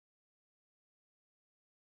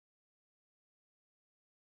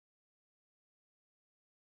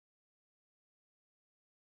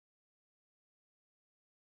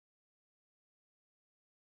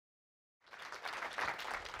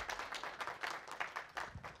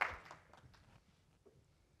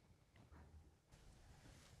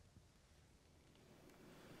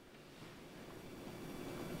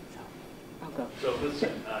So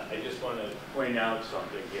listen, I just want to point out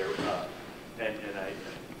something here,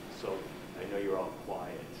 so I know you're all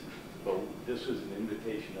quiet, but this was an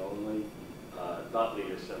invitation only thought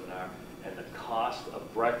leader seminar, and the cost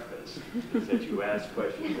of breakfast is that you ask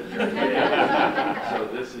questions and you're engaged. So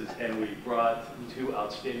this is, and we brought two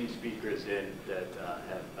outstanding speakers in that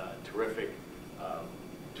have terrific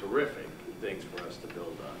things for us to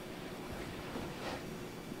build on.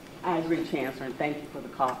 I agree, Chancellor, and thank you for the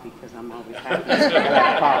coffee, because I'm always happy to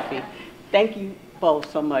have coffee. Thank you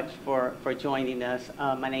both so much for joining us.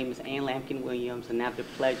 My name is Ann Lampkin-Williams, and I have the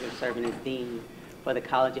pleasure of serving as Dean for the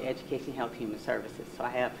College of Education, Health, and Human Services. So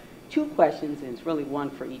I have two questions, and it's really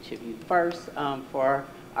one for each of you. First, for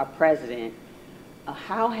our president,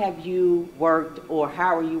 how have you worked, or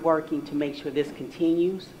how are you working to make sure this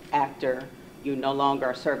continues after you no longer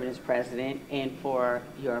are serving as president? And for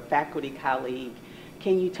your faculty colleague,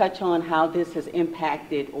 can you touch on how this has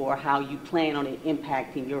impacted, or how you plan on it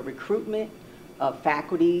impacting your recruitment of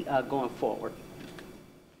faculty going forward?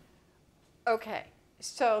 Okay,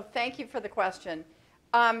 so thank you for the question.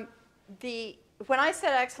 When I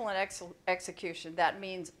said excellent execution, that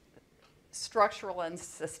means structural and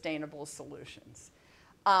sustainable solutions,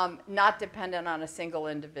 not dependent on a single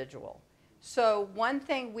individual. So one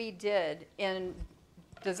thing we did in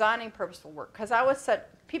designing purposeful work, because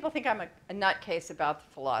people think I'm a nutcase about the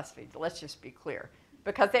philosophy, let's just be clear,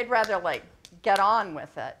 because they'd rather like get on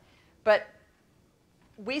with it. But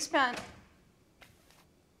we spent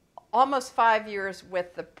almost 5 years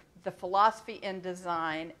with the philosophy in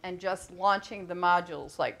design and just launching the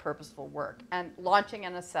modules like purposeful work, and launching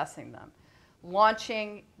and assessing them,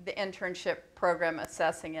 launching the internship program,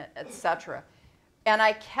 assessing it, etc. And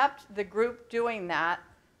I kept the group doing that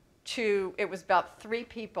it was about 3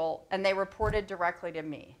 people, and they reported directly to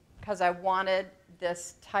me because I wanted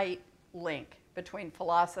this tight link between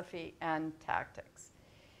philosophy and tactics.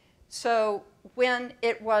 So when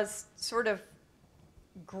it was sort of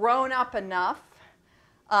grown up enough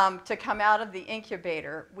to come out of the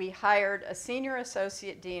incubator, we hired a senior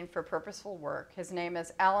associate dean for purposeful work. His name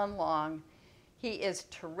is Alan Long. He is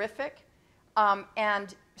terrific.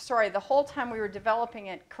 And sorry, the whole time we were developing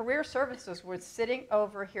it, Career Services was sitting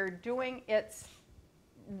over here doing its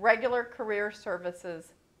regular career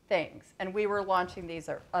services things, and we were launching these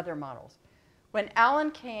other models. When Alan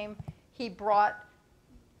came, he brought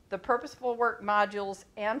the purposeful work modules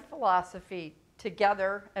and philosophy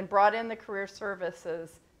together and brought in the career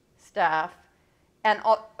services staff, and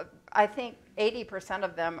I think 80%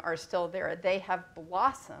 of them are still there. They have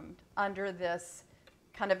blossomed under this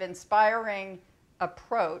kind of inspiring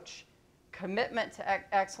approach, commitment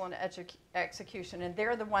to excellent execution, and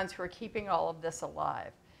they're the ones who are keeping all of this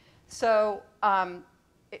alive. So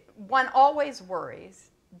one always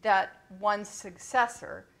worries that one's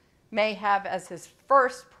successor may have as his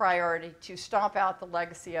first priority to stomp out the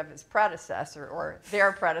legacy of his predecessor or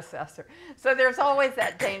their predecessor. So there's always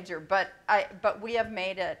that danger, but we have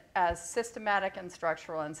made it as systematic and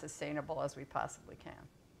structural and sustainable as we possibly can.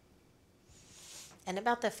 And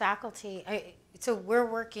about the faculty, so we're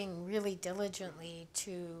working really diligently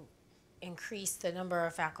to increase the number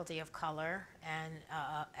of faculty of color and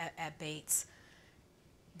at Bates.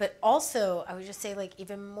 But also, I would just say, like,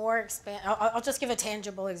 even more I'll just give a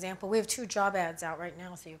tangible example. We have 2 job ads out right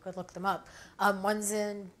now, so you could look them up. One's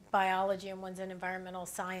in biology and one's in environmental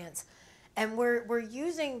science. And we're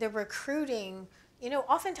using the recruiting. You know,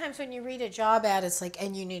 oftentimes when you read a job ad, it's like,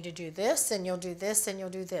 and you need to do this, and you'll do this, and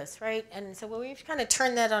you'll do this, right? And so we've kind of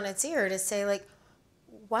turned that on its ear to say, like,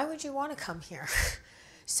 why would you want to come here?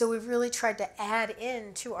 So we've really tried to add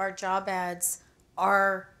in to our job ads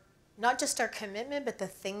not just our commitment, but the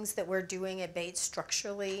things that we're doing at Bates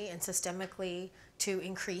structurally and systemically to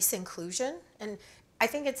increase inclusion. And I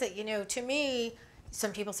think it's to me,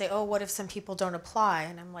 some people say, oh, what if some people don't apply?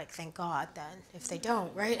 And I'm like, thank God then, if they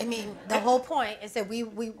don't, right? I mean, the whole point is that we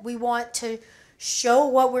want to show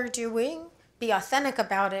what we're doing, be authentic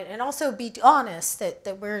about it, and also be honest that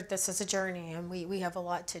this is a journey and we have a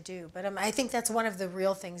lot to do. But I think that's one of the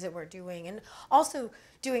real things that we're doing. And also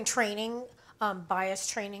doing training, bias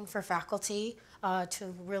training for faculty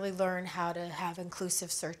to really learn how to have inclusive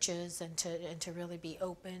searches and to really be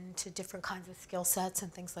open to different kinds of skill sets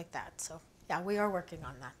and things like that. So yeah, we are working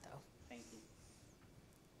on that though. Thank you.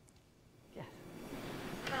 Yes.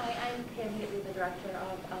 Hi, I'm Pam Hitley, the Director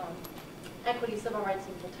of Equity, Civil Rights,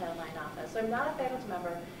 and the Title IX Office. So I'm not a faculty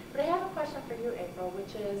member, but I have a question for you, April,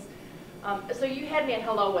 which is, so you had me at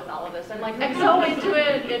hello with all of this. I'm like, I'm so into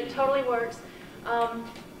it, it totally works.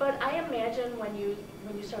 But I imagine when you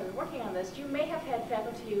started working on this, you may have had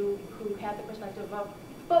faculty who had the perspective of,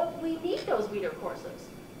 but we need those leader courses.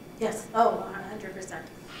 Yes, oh, 100%.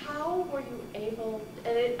 How were you able,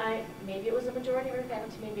 and maybe it was a majority of your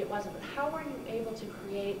faculty, maybe it wasn't, but how were you able to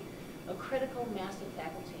create a critical mass of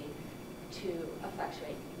faculty to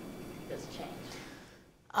effectuate this change?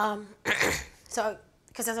 So,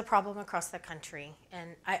 because there's a problem across the country,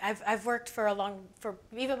 and I've worked for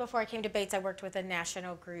even before I came to Bates, I worked with a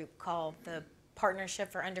national group called the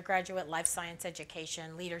Partnership for Undergraduate Life Science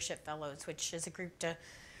Education Leadership Fellows, which is a group to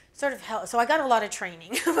sort of help. So I got a lot of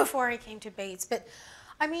training before I came to Bates. But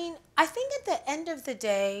I mean, I think at the end of the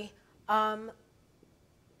day, and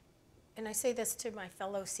I say this to my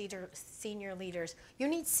fellow senior leaders, you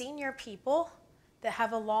need senior people that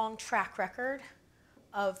have a long track record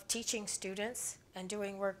of teaching students and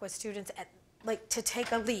doing work with students to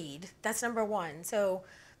take a lead. That's number one. So,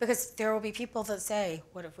 because there will be people that say,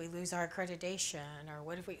 what if we lose our accreditation? Or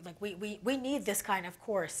what if we need this kind of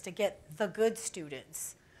course to get the good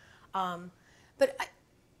students.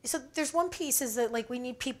 So there's one piece is that we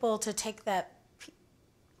need people to take that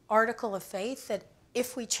article of faith that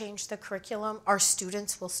if we change the curriculum, our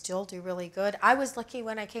students will still do really good. I was lucky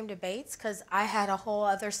when I came to Bates because I had a whole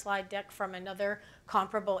other slide deck from another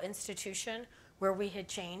comparable institution where we had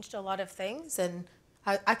changed a lot of things, and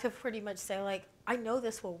I could pretty much say, I know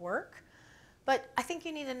this will work. But I think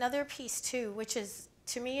you need another piece too, which is,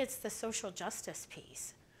 to me, it's the social justice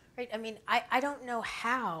piece, right? I mean, I don't know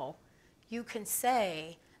how you can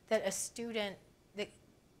say that a student, that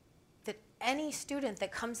any student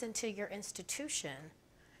that comes into your institution,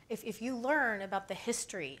 if you learn about the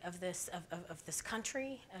history of this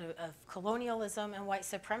country, of colonialism and white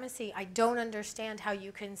supremacy, I don't understand how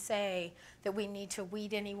you can say that we need to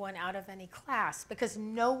weed anyone out of any class, because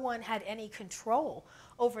no one had any control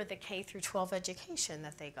over the K through 12 education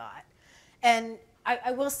that they got. And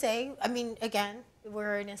I will say, I mean, again,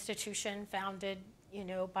 we're an institution founded,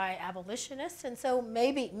 by abolitionists, and so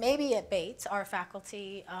maybe at Bates, our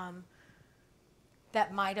faculty,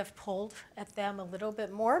 that might have pulled at them a little bit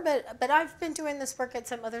more, but I've been doing this work at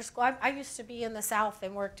some other school. I used to be in the South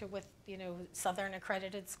and worked with Southern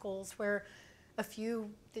accredited schools where a few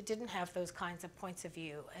that didn't have those kinds of points of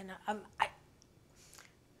view. And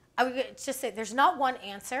I would just say there's not one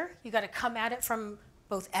answer. You got to come at it from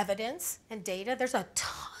both evidence and data. There's a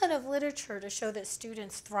ton of literature to show that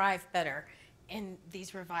students thrive better in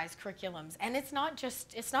these revised curriculums. And it's not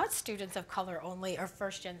students of color only or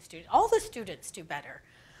first-gen students. All the students do better.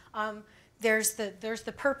 There's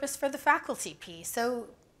the purpose for the faculty piece. So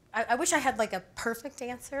I wish I had a perfect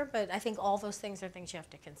answer, but I think all those things are things you have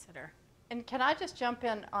to consider. And can I just jump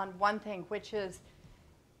in on one thing, which is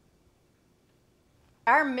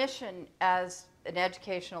our mission as an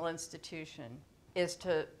educational institution is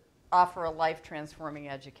to offer a life-transforming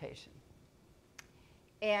education.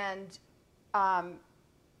 And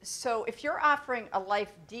so if you're offering a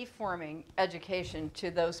life-deforming education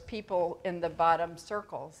to those people in the bottom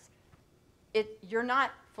circles, you're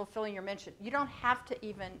not fulfilling your mission. You don't have to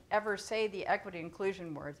even ever say the equity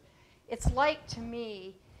inclusion words. It's like, to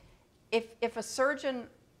me, if a surgeon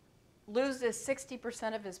loses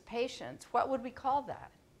 60% of his patients, what would we call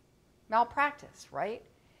that? Malpractice, right?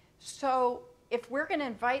 So if we're going to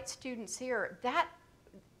invite students here, that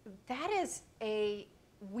is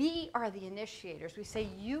we are the initiators. We say,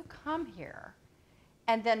 you come here,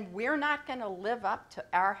 and then we're not going to live up to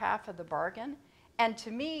our half of the bargain. And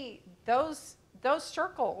to me, those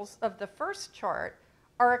circles of the first chart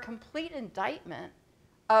are a complete indictment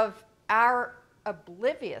of our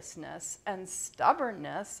obliviousness and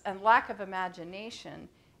stubbornness and lack of imagination.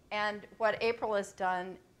 And what April has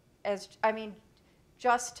done is,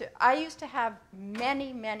 I used to have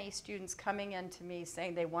many, many students coming in to me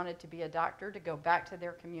saying they wanted to be a doctor to go back to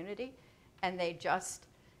their community, and they just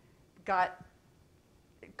got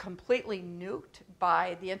completely nuked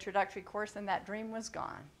by the introductory course, and that dream was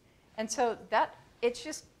gone. And so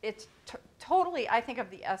it's totally, I think, of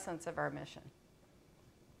the essence of our mission.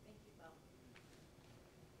 Thank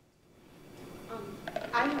you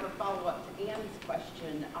both. I have a follow-up to Ann's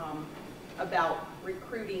question about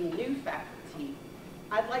recruiting new faculty.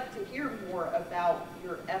 I'd like to hear more about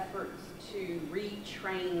your efforts to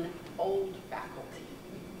retrain old faculty,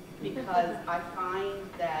 because I find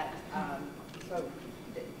that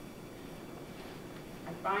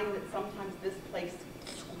sometimes this place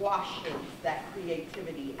squashes that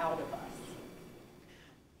creativity out of us.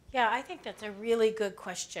 Yeah, I think that's a really good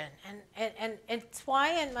question, and it's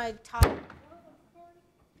why in my talk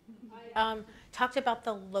I talked about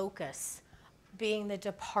the locus being the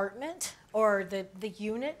department or the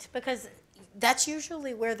unit, because that's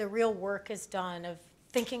usually where the real work is done of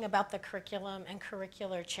thinking about the curriculum and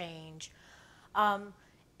curricular change.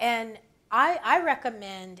 And I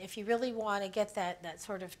recommend, if you really want to get that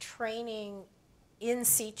sort of training in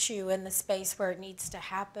situ in the space where it needs to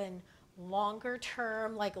happen, longer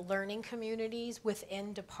term, like learning communities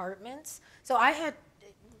within departments. So I had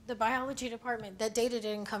the biology department, that data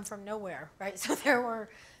didn't come from nowhere, right? So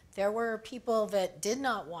there were people that did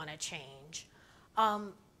not want to change.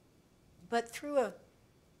 But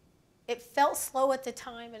it felt slow at the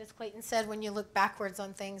time, and as Clayton said, when you look backwards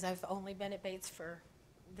on things, I've only been at Bates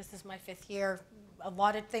this is my 5th year. A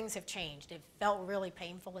lot of things have changed. It felt really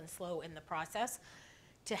painful and slow in the process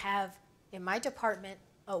to have, in my department,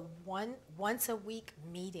 a once a week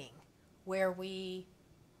meeting where we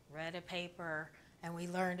read a paper and we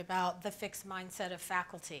learned about the fixed mindset of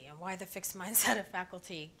faculty and why the fixed mindset of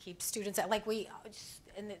faculty keeps students at, we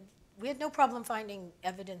had no problem finding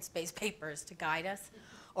evidence-based papers to guide us,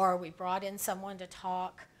 or we brought in someone to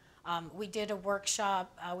talk. We did a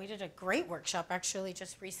workshop, we did a great workshop actually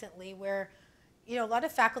just recently where, a lot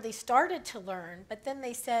of faculty started to learn, but then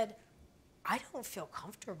they said, I don't feel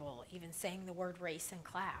comfortable even saying the word race in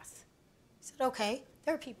class. I said, okay,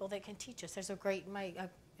 there are people that can teach us. There's a great, I'm going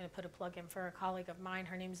to put a plug in for a colleague of mine.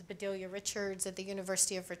 Her name is Bedelia Richards at the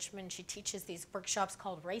University of Richmond. She teaches these workshops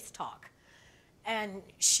called Race Talk. And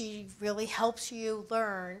she really helps you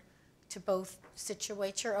learn to both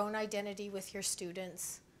situate your own identity with your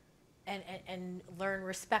students and learn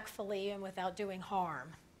respectfully and without doing harm,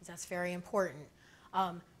 because that's very important.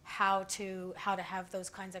 How to have those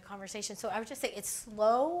kinds of conversations. So I would just say it's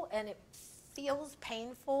slow and it feels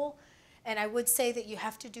painful, and I would say that you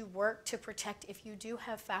have to do work to protect, if you do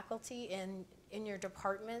have faculty in your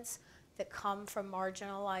departments that come from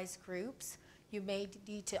marginalized groups, you may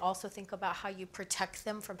need to also think about how you protect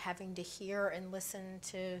them from having to hear and listen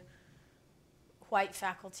to white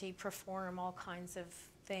faculty perform all kinds of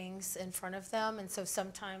things in front of them. And so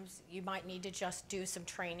sometimes you might need to just do some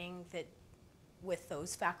training with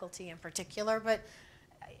those faculty in particular. But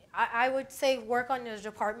I would say work on the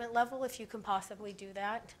department level if you can possibly do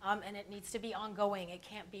that. And it needs to be ongoing. It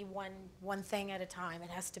can't be one thing at a time.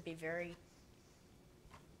 It has to be very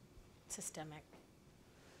systemic.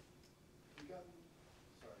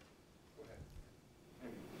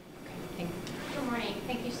 Good morning.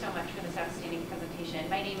 Thank you so much for this outstanding presentation.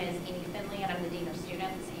 My name is Amy Finley, and I'm the Dean of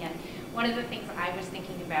Students. And one of the things I was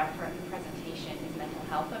thinking about for the presentation is mental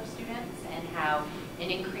health of students and how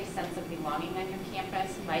an increased sense of belonging on your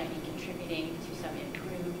campus might be contributing to some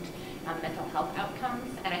improved mental health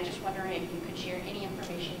outcomes. And I'm just wondering if you could share any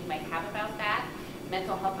information you might have about that.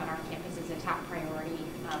 Mental health on our campus is a top priority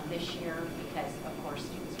this year because, of course,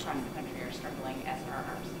 students across the country are struggling, as are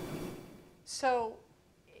ours. So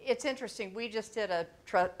it's interesting. We just did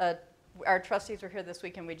our trustees were here this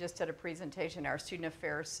week, and we just did a presentation, our student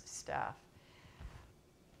affairs staff.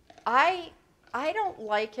 I don't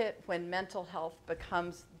like it when mental health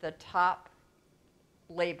becomes the top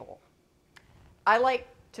label. I like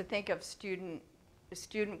to think of student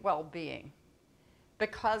well-being,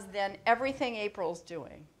 because then everything April's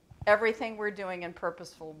doing, everything we're doing in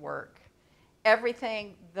purposeful work,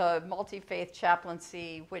 everything the multi-faith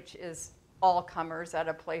chaplaincy, which is all comers at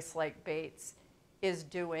a place like Bates, is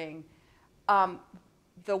doing,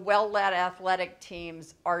 the well-led athletic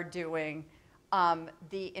teams are doing,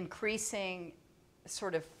 the increasing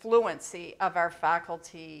sort of fluency of our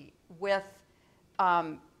faculty with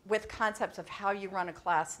concepts of how you run a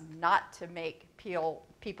class not to make people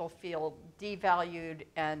feel devalued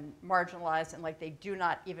and marginalized and like they do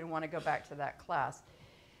not even want to go back to that class.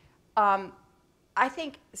 I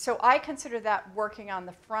think, so I consider that working on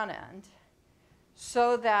the front end,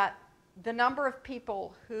 so that the number of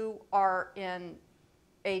people who are in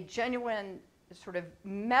a genuine sort of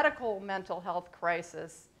medical mental health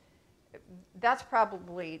crisis, that's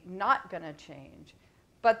probably not going to change.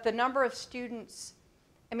 But the number of students,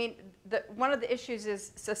 I mean, one of the issues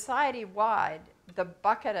is society-wide, the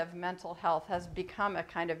bucket of mental health has become a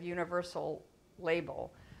kind of universal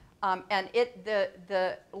label. And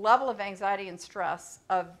the level of anxiety and stress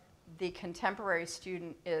of the contemporary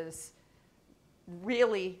student is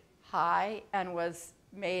really high and was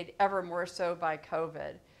made ever more so by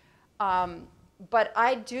COVID. But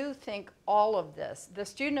I do think all of this, the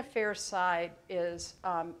student affairs side is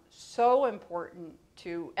so important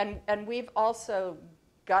to, and we've also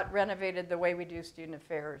got renovated the way we do student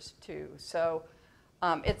affairs too. So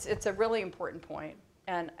it's a really important point.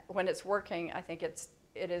 And when it's working, I think it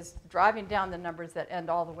is driving down the numbers that end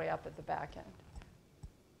all the way up at the back end.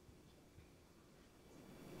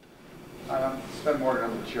 I'm Sven Morgan,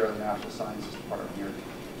 I'm the chair of the National Sciences Department here.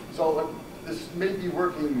 So this may be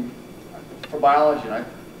working for biology, and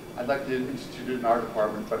I'd like to institute it in our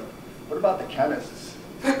department, but what about the chemists?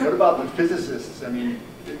 What about the physicists? I mean,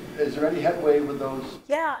 is there any headway with those?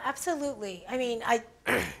 Yeah, absolutely. I mean,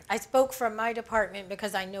 I spoke from my department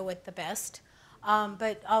because I know it the best.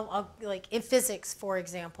 But I'll like in physics, for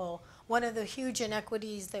example, one of the huge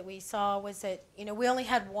inequities that we saw was that, you know, we only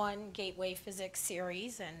had one gateway physics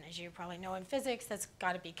series, and as you probably know in physics, that's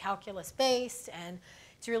got to be calculus based, and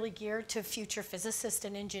it's really geared to future physicists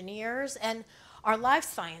and engineers. And our life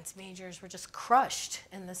science majors were just crushed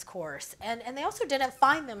in this course. And they also didn't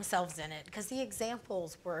find themselves in it because the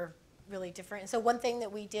examples were really different. And so one thing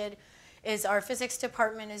that we did is our physics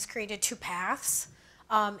department has created 2 paths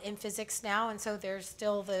in physics now. And so there's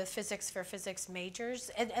still the physics for physics majors.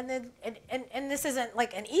 And this isn't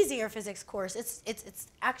like an easier physics course. It's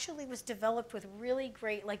actually was developed with really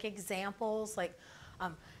great like examples, like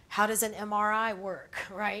how does an MRI work,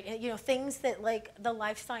 right? And, you know, things that like the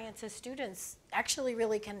life sciences students actually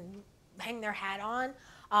really can hang their hat on,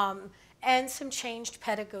 and some changed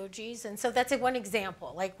pedagogies. And so that's one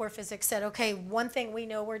example, like where physics said, okay, one thing we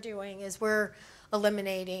know we're doing is we're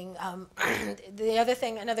eliminating,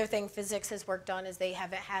 another thing physics has worked on is they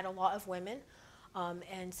haven't had a lot of women,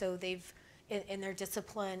 and so they've, in their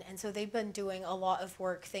discipline, and so they've been doing a lot of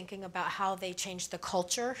work thinking about how they change the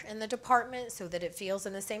culture in the department so that it feels,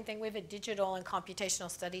 and the same thing, we have a digital and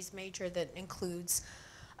computational studies major that includes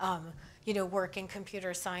you know, work in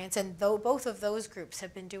computer science, and though both of those groups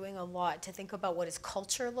have been doing a lot to think about what does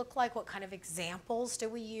culture look like, what kind of examples do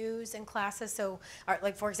we use in classes. So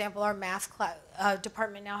like for example, our math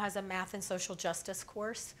department now has a math and social justice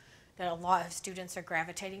course that a lot of students are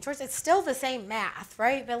gravitating towards. It's still the same math,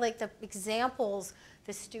 right? But like the examples,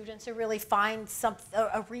 the students are really find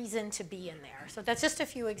a reason to be in there. So that's just a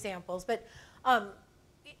few examples. But I'm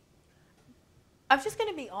just going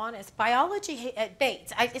to be honest. Biology at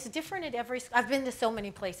Bates, it's different at every. I've been to so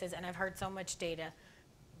many places and I've heard so much data.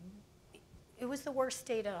 It was the worst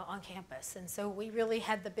data on campus, and so we really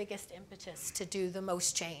had the biggest impetus to do the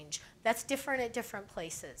most change. That's different at different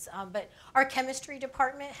places. But our chemistry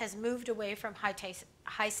department has moved away from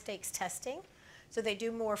high stakes testing, so they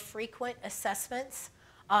do more frequent assessments,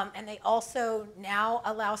 and they also now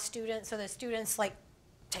allow students, so the students like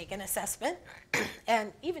take an assessment,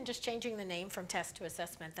 and even just changing the name from test to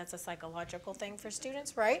assessment, that's a psychological thing for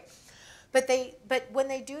students, right? But when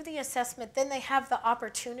they do the assessment, then they have the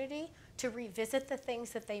opportunity to revisit the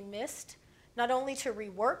things that they missed, not only to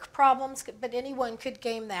rework problems, but anyone could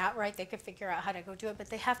game that, right? They could figure out how to go do it, but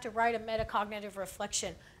they have to write a metacognitive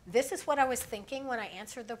reflection. This is what I was thinking when I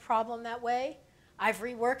answered the problem that way. I've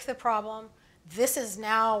reworked the problem. This is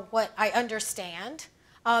now what I understand.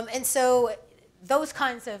 And so those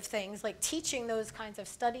kinds of things, like teaching those kinds of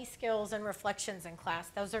study skills and reflections in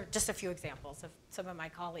class, those are just a few examples of some of my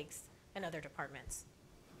colleagues in other departments.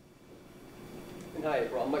 And hi,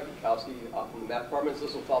 April. I'm Mike Kukowski from the math department, so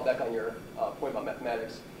this will fall back on your point about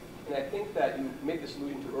mathematics. And I think that you made this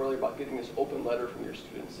allusion to earlier about getting this open letter from your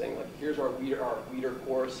students saying, like, here's our reader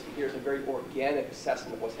course, and here's a very organic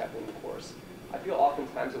assessment of what's happening in the course. I feel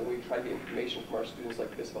oftentimes that when we try to get information from our students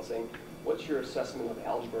like this about saying, what's your assessment of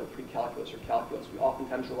algebra, or pre-calculus, or calculus, we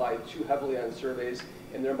oftentimes rely too heavily on surveys,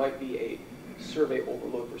 and there might be a survey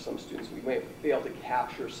overload for some students. We might fail to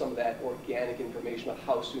capture some of that organic information of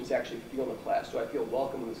how students actually feel in the class. Do I feel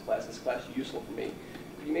welcome in this class? Is this class useful for me?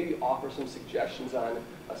 Could you maybe offer some suggestions on,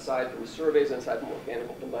 aside from surveys and aside from organic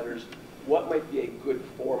open letters, what might be a good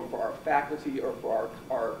forum for our faculty or for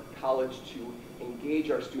our college to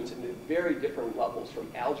engage our students in the very different levels,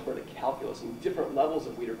 from algebra to calculus, and different levels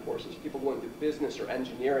of reader courses, people going to business or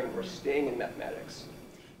engineering or staying in mathematics?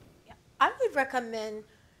 Yeah, I would recommend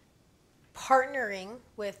partnering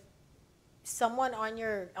with someone on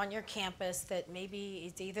your campus that maybe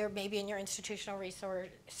is either maybe in your institutional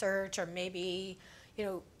research or maybe, you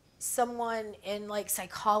know, someone in like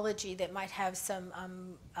psychology that might have some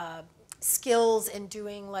skills in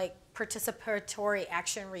doing like participatory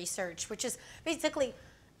action research, which is basically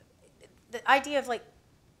the idea of like,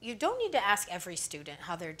 you don't need to ask every student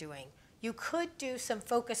how they're doing. You could do some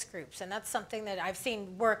focus groups, and that's something that I've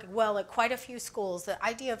seen work well at quite a few schools, the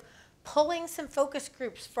idea of pulling some focus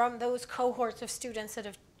groups from those cohorts of students that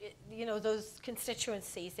have, you know, those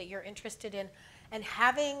constituencies that you're interested in, and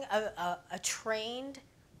having a trained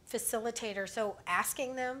facilitator. So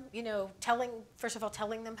asking them, you know, first of all,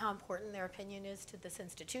 telling them how important their opinion is to this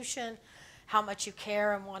institution, how much you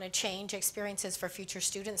care and want to change experiences for future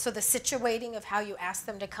students. So the situating of how you ask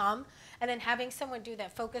them to come, and then having someone do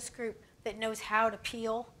that focus group that knows how to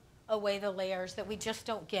peel away the layers that we just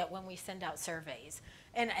don't get when we send out surveys.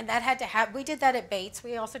 And that had to happen. We did that at Bates.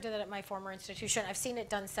 We also did that at my former institution. I've seen it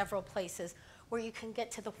done several places where you can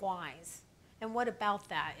get to the whys And what about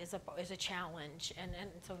that is a challenge? And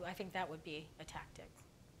so I think that would be a tactic.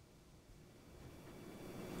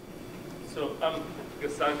 So I'm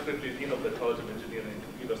currently Dean of the College of Engineering and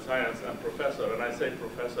Computer Science and professor, and I say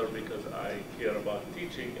professor because I care about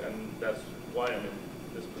teaching, and that's why I'm in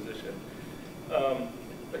this position.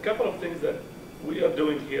 A couple of things that we are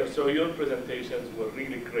doing here, so your presentations were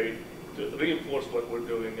really great to reinforce what we're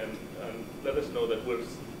doing and let us know that we're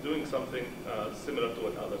doing something similar to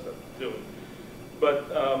what others are doing. But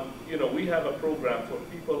we have a program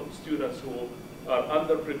for students who are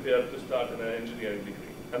underprepared to start in an engineering degree.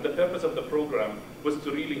 And the purpose of the program was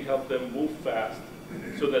to really help them move fast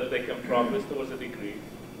so that they can progress towards a degree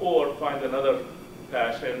or find another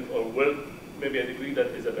passion or work, maybe a degree that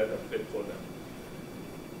is a better fit for them.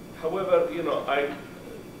 However,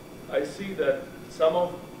 I see that some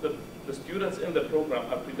of the students in the program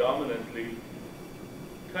are predominantly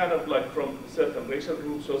kind of like from certain racial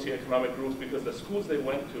groups, socioeconomic groups, because the schools they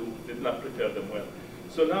went to did not prepare them well.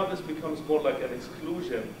 So now this becomes more like an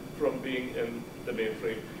exclusion from being in the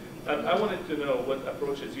mainframe. And I wanted to know what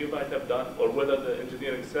approaches you might have done, or whether the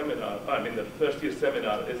engineering seminar, the first year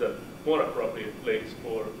seminar is a more appropriate place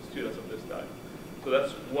for students of this type. So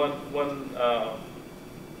that's one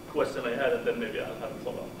question I had, and then maybe I'll have a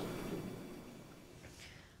follow-up.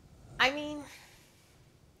 I'm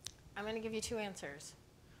going to give you two answers.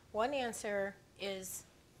 One answer is,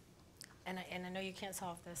 and I know you can't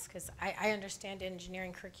solve this because I understand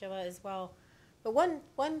engineering curricula as well, but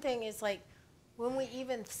one thing is like when we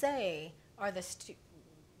even say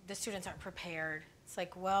the students aren't prepared, it's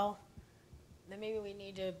like, well, then maybe we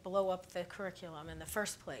need to blow up the curriculum in the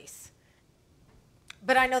first place.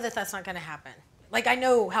 But I know that that's not going to happen. Like I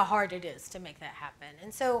know how hard it is to make that happen.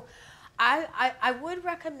 And so I would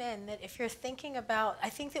recommend that if you're thinking about, I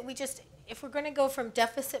think that if we're going to go from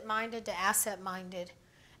deficit-minded to asset-minded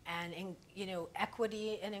and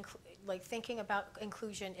equity and like thinking about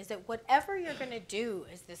inclusion, is that whatever you're going to do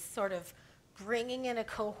is this sort of bringing in a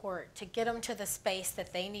cohort to get them to the space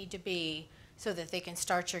that they need to be so that they can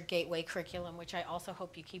start your gateway curriculum, which I also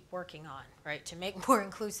hope you keep working on, right, to make more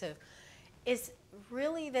inclusive, is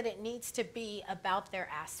really that it needs to be about their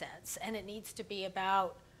assets, and it needs to be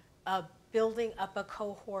about building up a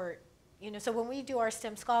cohort. So when we do our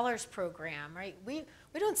STEM Scholars program, right, we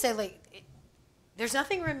don't say like, there's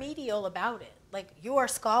nothing remedial about it. Like, you are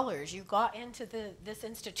scholars, you got into this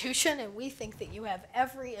institution, and we think that you have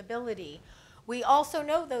every ability. We also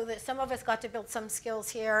know, though, that some of us got to build some skills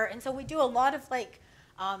here, and so we do a lot of like,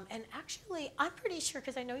 and actually, I'm pretty sure,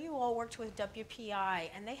 because I know you all worked with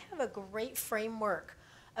WPI, and they have a great framework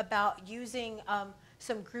about using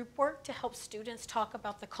some group work to help students talk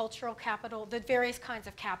about the cultural capital, the various kinds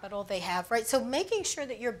of capital they have, right? So making sure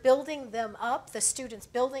that you're building them up, the students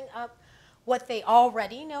building up what they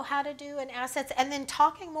already know how to do and assets, and then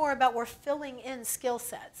talking more about we're filling in skill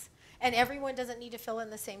sets. And everyone doesn't need to fill in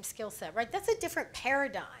the same skill set, right? That's a different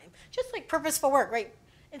paradigm, just like purposeful work, right?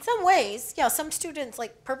 In some ways, yeah, some students,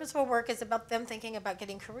 like purposeful work is about them thinking about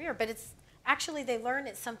getting career, but it's actually they learn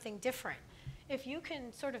it's something different. If you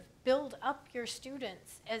can sort of build up your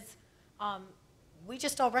students as, we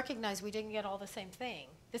just all recognize we didn't get all the same thing.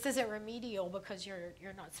 This isn't remedial because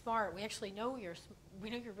you're not smart. We actually know we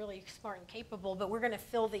know you're really smart and capable, but we're going to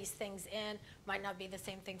fill these things in. Might not be the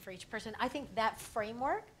same thing for each person. I think that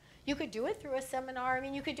framework, you could do it through a seminar. I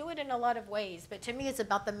mean, you could do it in a lot of ways, but to me it's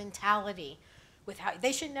about the mentality with how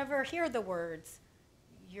they should never hear the words,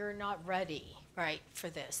 you're not ready, right, for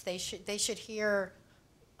this. They should hear,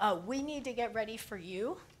 we need to get ready for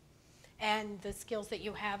you and the skills that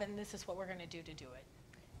you have, and this is what we're going to do it.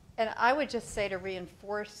 And I would just say, to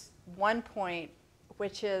reinforce one point,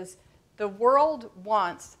 which is the world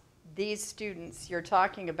wants these students you're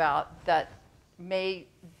talking about that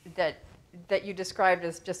you described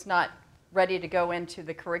as just not ready to go into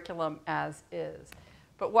the curriculum as is.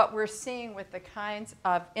 But what we're seeing with the kinds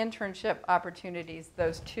of internship opportunities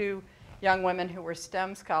those two young women who were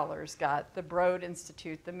STEM scholars got, the Broad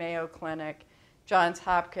Institute, the Mayo Clinic, Johns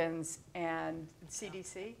Hopkins, and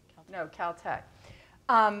CDC? No, Caltech.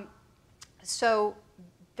 So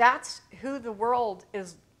that's who the world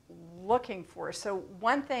is looking for. So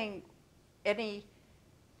one thing any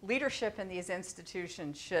leadership in these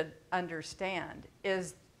institutions should understand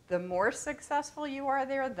is the more successful you are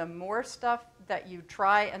there, the more stuff that you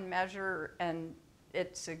try and measure and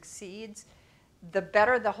it succeeds, the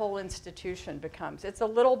better the whole institution becomes. It's a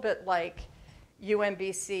little bit like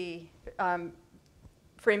UMBC,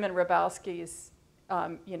 Freeman Hrabowski's,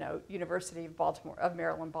 University of Baltimore, of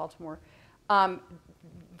Maryland, Baltimore.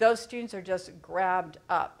 Those students are just grabbed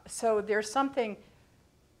up. So there's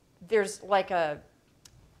like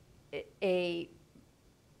an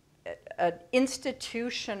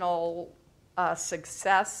institutional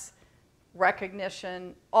success,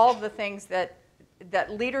 recognition, all the things that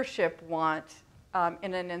leadership want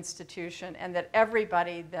in an institution, and that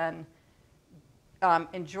everybody then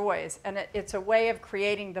enjoys. And it's a way of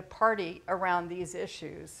creating the party around these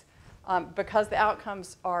issues because the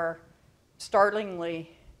outcomes are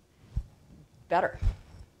startlingly better.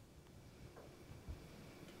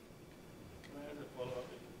 Can I add a follow-up?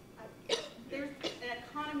 There's an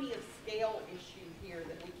economy of scale issue here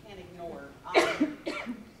that we can't ignore.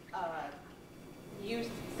 You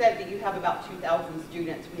said that you have about 2,000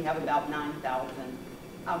 students. We have about 9,000.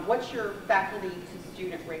 What's your faculty to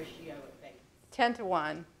student ratio at Bates? 10 to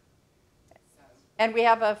 1. And we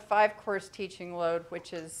have a 5-course teaching load,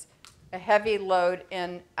 which is a heavy load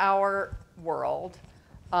in our world.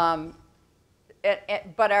 But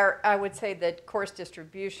I would say that course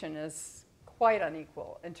distribution is quite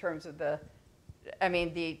unequal in terms of the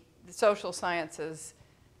social sciences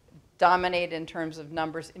dominate in terms of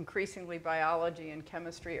numbers. Increasingly, biology and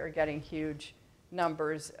chemistry are getting huge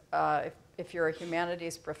numbers. If you're a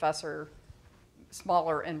humanities professor,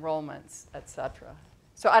 smaller enrollments, et cetera.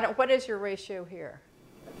 So what is your ratio here?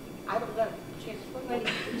 I don't know. Chancellor?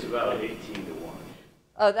 It's about 18 to 1.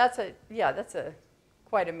 Oh, that's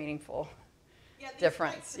quite a meaningful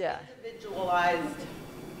difference. Yeah. Individualized,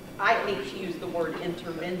 I hate to use the word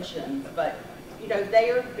interventions, but they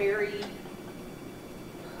are very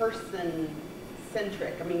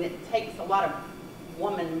person-centric. I mean, it takes a lot of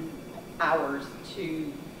woman hours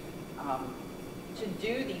to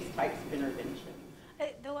do these types of interventions.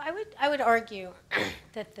 Though I would argue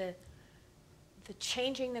that the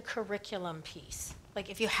changing the curriculum piece, like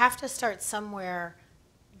if you have to start somewhere,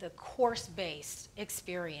 the course-based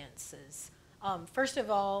experiences, first of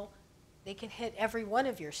all, they can hit every one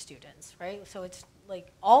of your students, right? So it's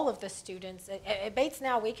like all of the students. At Bates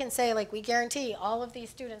now, we can say, like, we guarantee all of these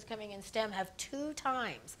students coming in STEM have 2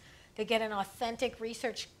 times they get an authentic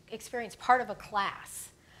research experience, part of a class.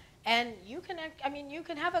 And you can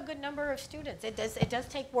have a good number of students. It does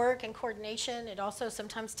take work and coordination. It also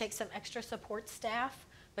sometimes takes some extra support staff,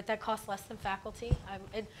 but that costs less than faculty.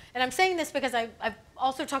 And I'm saying this because I've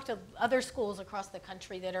also talked to other schools across the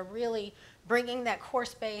country that are really bringing that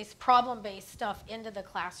course-based, problem-based stuff into the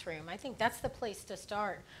classroom. I think that's the place to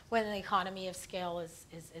start when an economy of scale is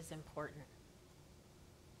important.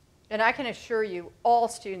 And I can assure you, all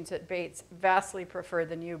students at Bates vastly prefer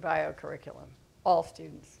the new biocurriculum. All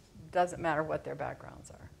students. Doesn't matter what their backgrounds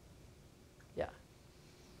are. Yeah.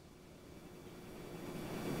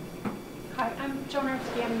 Hi, I'm Joan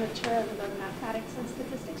Armstrong. I'm the chair of the Mathematics and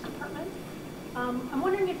Statistics Department. I'm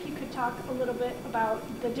wondering if you could talk a little bit about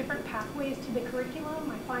the different pathways to the curriculum.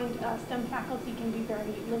 I find STEM faculty can be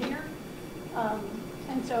very linear.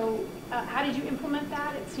 And so how did you implement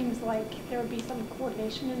that? It seems like there would be some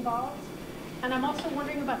coordination involved. And I'm also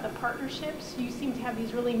wondering about the partnerships. You seem to have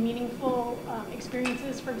these really meaningful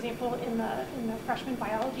experiences, for example, in the freshman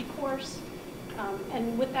biology course.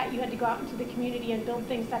 And with that, you had to go out into the community and build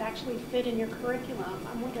things that actually fit in your curriculum.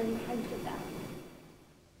 I'm wondering how you did that.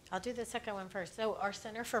 I'll do the second one first. So our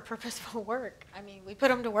Center for Purposeful Work, we put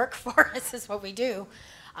them to work for us, is what we do.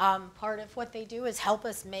 Part of what they do is help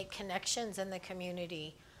us make connections in the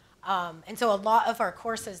community. And so a lot of our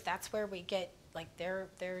courses, that's where we get,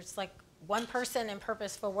 there's one person in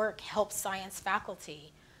Purposeful Work helps science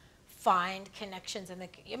faculty find connections in the,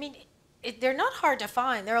 they're not hard to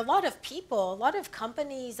find. There are a lot of people, a lot of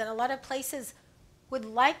companies, and a lot of places would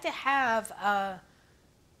like to have a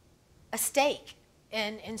stake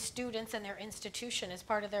in students and their institution as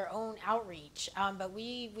part of their own outreach. But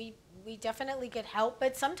we definitely get help.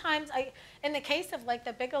 But sometimes, in the case of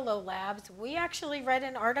the Bigelow Labs, we actually read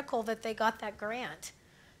an article that they got that grant.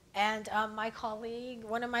 And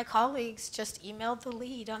one of my colleagues just emailed the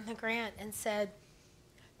lead on the grant and said,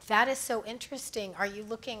 that is so interesting. Are you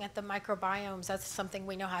looking at the microbiomes? That's something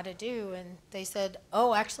we know how to do. And they said,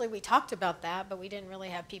 oh, actually, we talked about that, but we didn't really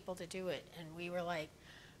have people to do it. And we were like,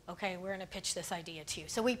 okay, we're going to pitch this idea to you.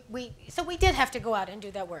 So we did have to go out and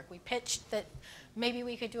do that work. We pitched that maybe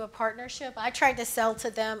we could do a partnership. I tried to sell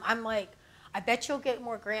to them. I'm like, I bet you'll get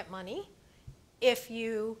more grant money if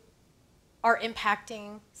you are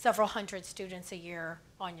impacting several hundred students a year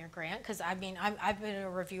on your grant. Because I've been a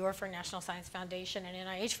reviewer for National Science Foundation and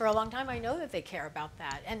NIH for a long time. I know that they care about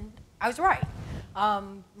that. And I was right.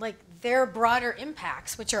 Their broader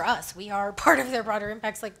impacts, which are us, we are part of their broader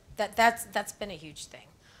impacts, that's been a huge thing.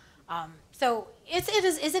 So is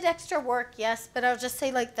it extra work? Yes, but I'll just say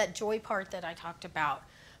that joy part that I talked about.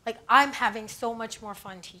 I'm having so much more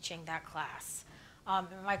fun teaching that class.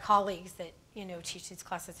 My colleagues that, teach these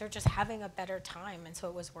classes, they're just having a better time, and so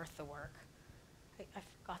it was worth the work. I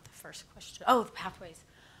forgot the first question. Oh, the pathways.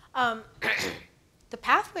 The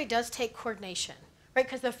pathway does take coordination, right?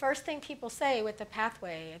 Because the first thing people say with the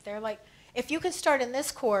pathway, they're like, if you can start in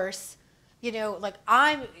this course,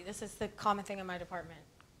 this is the common thing in my department,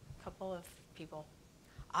 a couple of people.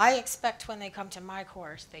 I expect when they come to my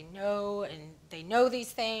course, they know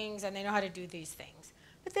these things and they know how to do these things.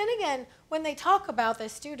 But then again, when they talk about the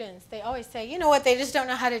students, they always say, you know what, they just don't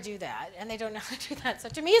know how to do that, and they don't know how to do that. So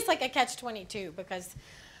to me, it's like a catch-22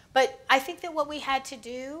 but I think that what we had to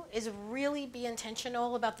do is really be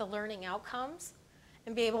intentional about the learning outcomes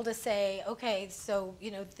and be able to say, okay, so,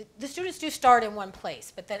 the students do start in one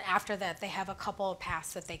place, but then after that, they have a couple of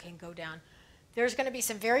paths that they can go down. There's going to be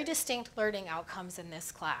some very distinct learning outcomes in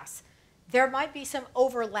this class. There might be some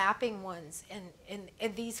overlapping ones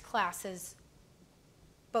in these classes,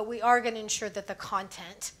 but we are going to ensure that the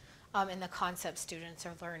content and the concept students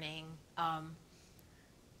are learning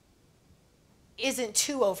isn't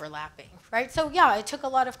too overlapping, right? So yeah, it took a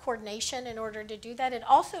lot of coordination in order to do that. It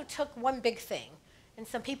also took one big thing, and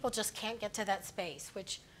some people just can't get to that space,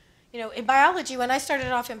 which, in biology, when I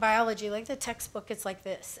started off in biology, like the textbook, it's like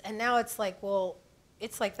this. And now it's like, well,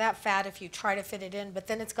 it's like that fat if you try to fit it in, but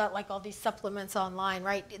then it's got like all these supplements online,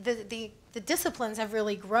 right? The disciplines have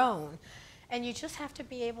really grown. And you just have to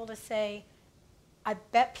be able to say, I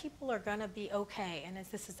bet people are going to be okay. And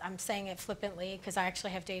I'm saying it flippantly because I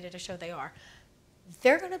actually have data to show they are.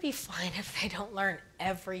 They're going to be fine if they don't learn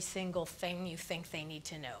every single thing you think they need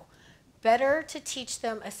to know. Better to teach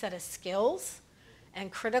them a set of skills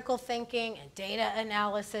and critical thinking and data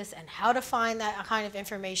analysis and how to find that kind of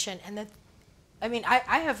information. And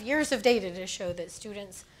I have years of data to show that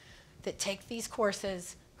students that take these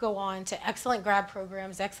courses go on to excellent grad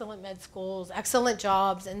programs, excellent med schools, excellent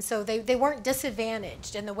jobs, and so they weren't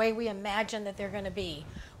disadvantaged in the way we imagine that they're going to be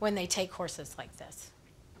when they take courses like this.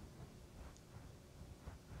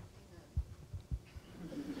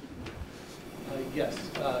 Yes,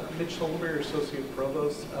 Mitch Solberry, Associate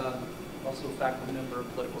Provost, also faculty member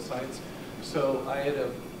of Political Science. So I had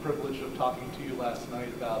a privilege of talking to you last night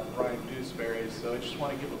about Brian Dewsbury, so I just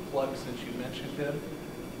want to give a plug since you mentioned him.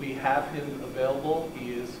 We have him available.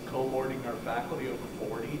 He is cohorting our faculty, over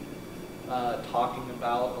 40, talking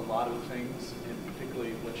about a lot of things, and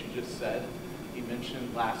particularly what you just said. He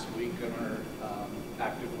mentioned last week in our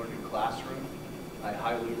active learning classroom. I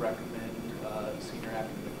highly recommend senior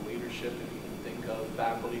academic leadership. If you can think of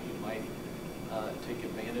faculty who might take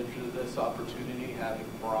advantage of this opportunity, having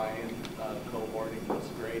Brian cohorting was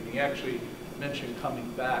great. And he actually mentioned coming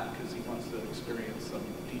back because he wants to experience some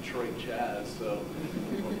Detroit jazz, so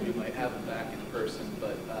we might have him back in person,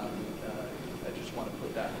 but I just want to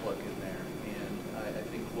put that plug in there. And I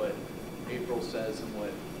think what April says and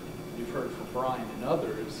what we've heard from Brian and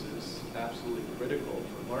others is absolutely critical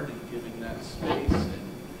for learning, giving that space and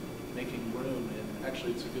making room. And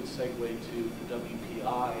actually it's a good segue to the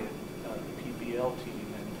WPI and the PBL team.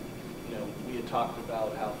 And we had talked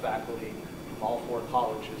about how faculty from all 4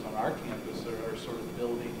 colleges on our campus are sort of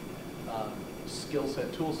building skill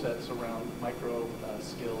set, tool sets around micro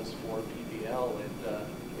skills for PBL, and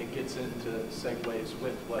it gets into segues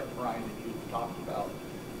with what Brian and you have talked about.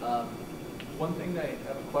 One thing that I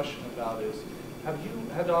have a question about is, have you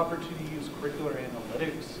had the opportunity to use curricular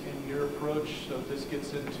analytics in your approach? So this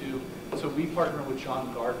gets into, so we partner with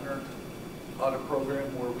John Gardner on a program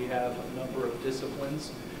where we have a number of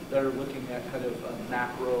disciplines that are looking at kind of a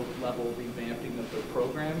macro level revamping of their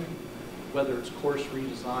programming, whether it's course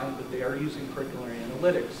redesign, but they are using curricular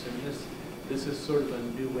analytics. And this is sort of a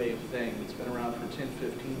new wave thing. It's been around for 10,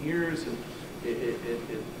 15 years, and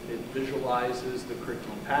it visualizes the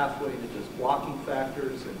curriculum pathway, and it does blocking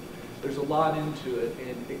factors, and there's a lot into it,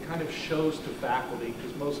 and it kind of shows to faculty,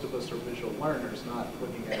 because most of us are visual learners, not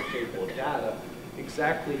looking at a table of data,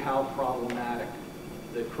 exactly how problematic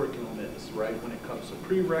the curriculum is, right? When it comes to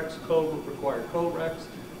prereqs, required co-reqs,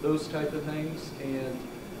 those type of things. And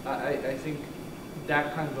I think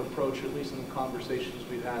that kind of approach, at least in the conversations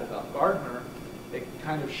we've had about Gardner, it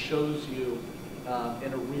kind of shows you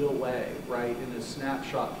in a real way, right, in a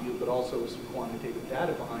snapshot view, but also with some quantitative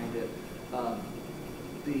data behind it,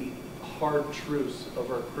 the hard truths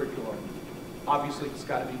of our curriculum. Obviously, it's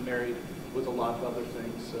got to be married with a lot of other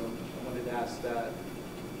things, so I wanted to ask that.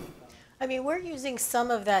 I mean, we're using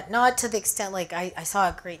some of that, not to the extent, like I saw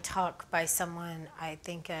a great talk by someone, I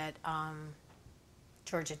think at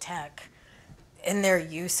Georgia Tech, in their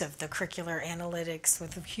use of the curricular analytics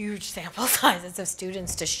with huge sample sizes of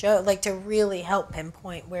students to show, like to really help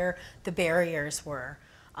pinpoint where the barriers were.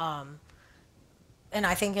 and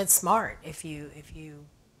I think it's smart if you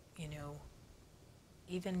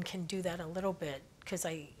even can do that a little bit, because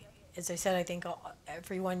as I said, I think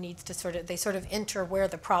everyone needs to sort of enter where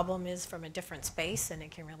the problem is from a different space, and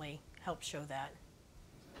it can really help show that.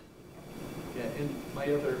 Yeah, and my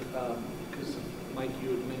other, because Mike, you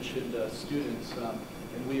had mentioned students,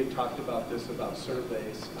 and we had talked about this about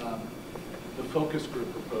surveys. The focus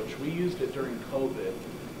group approach, we used it during COVID.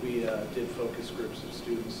 We did focus groups of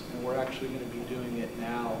students, and we're actually going to be doing it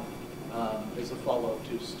now as a follow-up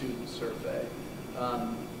to a student survey.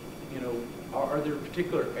 Are there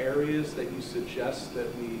particular areas that you suggest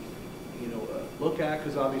that we, look at?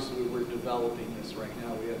 Because obviously we're developing this right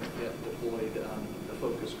now. We haven't yet deployed the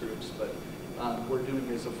focus groups, but we're doing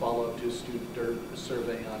it as a follow-up to a student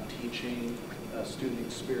survey on teaching, student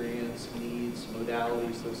experience, needs,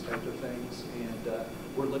 modalities, those types of things. And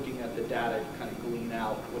we're looking at the data to kind of glean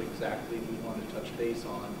out what exactly we want to touch base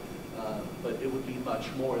on. But it would be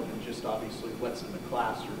much more than just obviously what's in the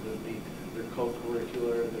classroom. It would be their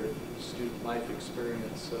co-curricular, their student life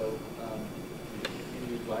experience. So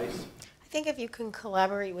any advice? I think if you can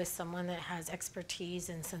collaborate with someone that has expertise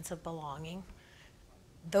and sense of belonging,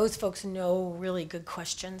 those folks know really good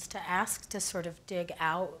questions to ask to sort of dig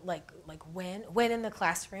out, like when in the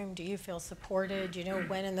classroom do you feel supported?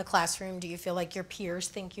 When in the classroom do you feel like your peers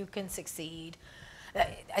think you can succeed?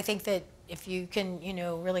 I think that if you can,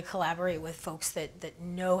 really collaborate with folks that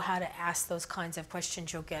know how to ask those kinds of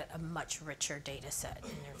questions, you'll get a much richer data set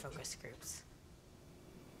in your focus groups.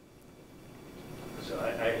 So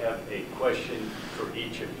I have a question for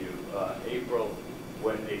each of you. April,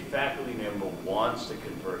 when a faculty member wants to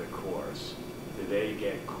convert a course, do they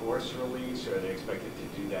get course release, or are they expected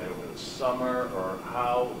to do that over the summer, or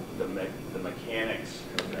how the mechanics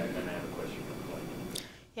of that? And I have a question for Clayton.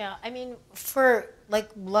 Yeah, I mean,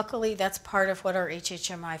 luckily that's part of what our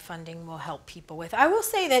HHMI funding will help people with. I will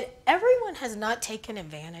say that everyone has not taken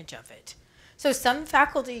advantage of it. So some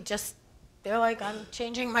faculty they're like, I'm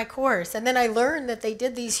changing my course. And then I learned that they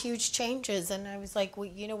did these huge changes, and I was like, well,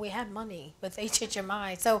 we had money with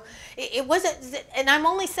HHMI. So it wasn't, and I'm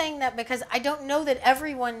only saying that because I don't know that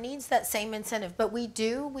everyone needs that same incentive, but we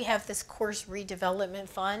do. We have this course redevelopment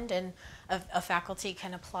fund, and a faculty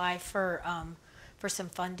can apply for some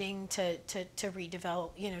funding to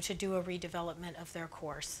redevelop, to do a redevelopment of their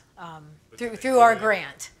course through our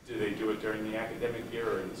grant. Do they do it during the academic year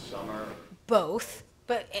or in the summer? Both.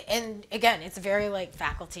 But, and again, it's very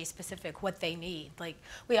faculty specific what they need. Like,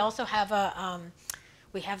 we also have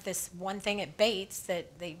we have this one thing at Bates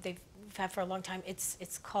that they've had for a long time.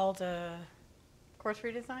 It's called a Course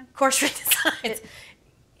redesign? Course redesign.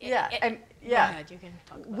 Yeah. Go ahead, you can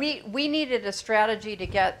talk about it. We needed a strategy to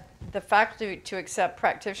get the faculty to accept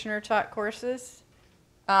practitioner-taught courses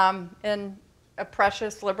in a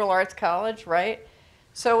precious liberal arts college, right?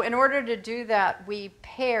 So in order to do that, we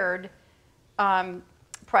paired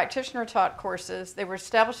practitioner-taught courses. They were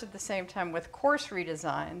established at the same time with course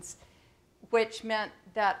redesigns, which meant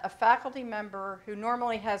that a faculty member who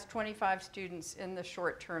normally has 25 students in the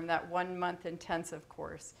short term, that 1 month intensive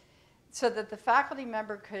course, so that the faculty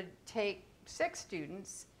member could take 6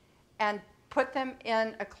 students and put them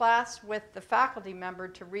in a class with the faculty member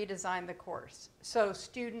to redesign the course. So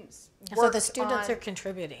students So the students are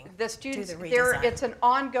contributing the students, to the redesign. It's an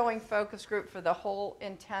ongoing focus group for the whole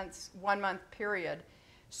intense 1 month period.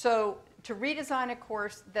 So to redesign a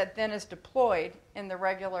course that then is deployed in the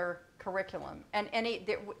regular curriculum. And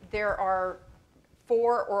there are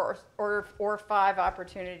 4 or 5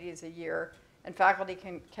 opportunities a year, and faculty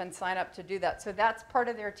can sign up to do that. So that's part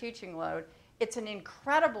of their teaching load. It's an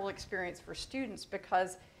incredible experience for students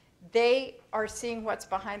because they are seeing what's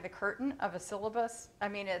behind the curtain of a syllabus. I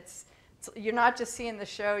mean, you're not just seeing the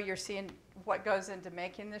show, you're seeing what goes into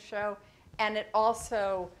making the show. And it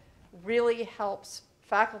also really helps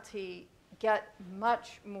faculty get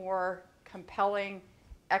much more compelling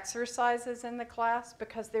exercises in the class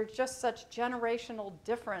because there's just such generational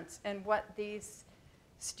difference in what these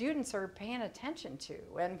students are paying attention to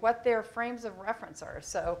and what their frames of reference are.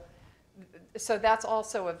 So that's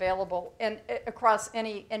also available across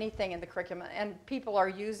anything in the curriculum, and people are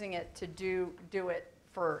using it to do it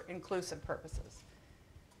for inclusive purposes.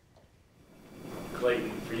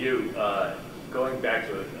 Clayton, for you, going back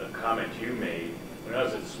to a comment you made, when I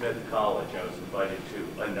was at Smith College, I was invited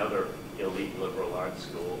to another elite liberal arts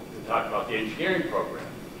school to talk about the engineering program.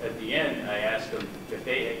 At the end, I asked them if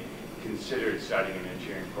they had considered starting an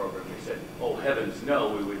engineering program. They said, oh, heavens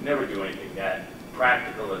no, we would never do anything that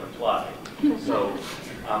practical and applied. So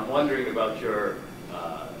I'm wondering about your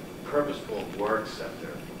Purposeful Work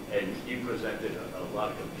Center, and you presented a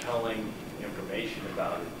lot of compelling information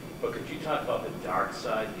about it. but could you talk about the dark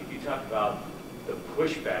side? Could you talk about the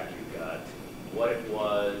pushback you got, what it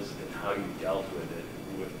was, and how you dealt with it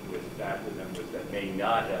with faculty members that may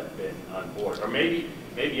not have been on board, or maybe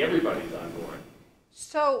everybody's on board?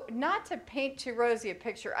 So not to paint too rosy a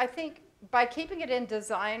picture, I think by keeping it in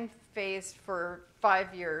design phase for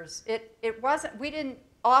 5 years, it wasn't, we didn't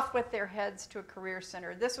off with their heads to a career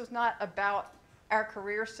center. This was not about our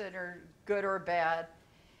career center, good or bad.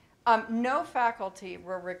 No faculty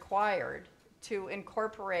were required to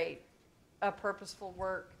incorporate a purposeful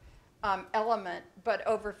work element, but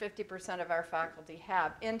over 50% of our faculty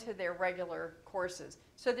have into their regular courses.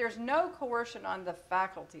 So there's no coercion on the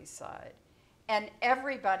faculty side. And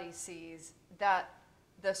everybody sees that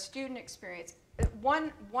the student experience,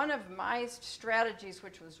 one of my strategies,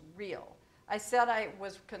 which was real, I said I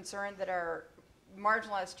was concerned that our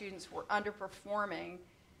marginalized students were underperforming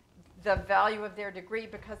the value of their degree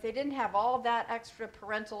because they didn't have all that extra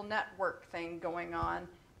parental network thing going on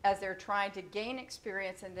as they're trying to gain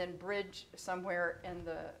experience and then bridge somewhere in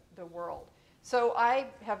the world. So I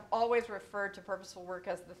have always referred to purposeful work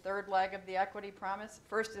as the third leg of the equity promise.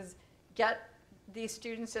 First is get these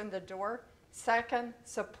students in the door. Second,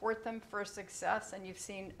 support them for success, and you've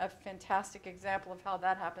seen a fantastic example of how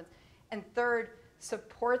that happens. And third,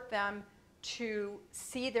 support them to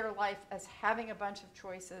see their life as having a bunch of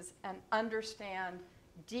choices and understand,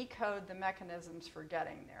 decode the mechanisms for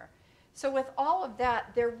getting there. So with all of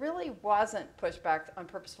that, there really wasn't pushback on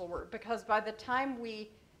purposeful work, because by the time we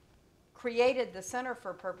created the Center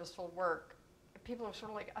for Purposeful Work, people are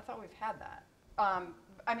sort of like, I thought we've had that.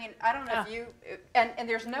 I mean, I don't know if you, and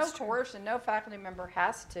there's no coercion, no faculty member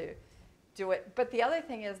has to do it. But the other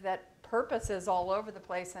thing is that purpose is all over the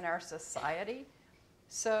place in our society.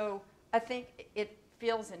 So I think it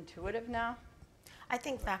feels intuitive now. I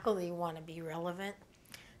think faculty want to be relevant.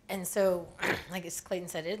 And so, like as Clayton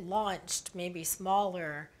said, it launched maybe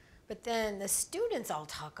smaller, but then the students all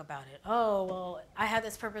talk about it. Oh, well, I had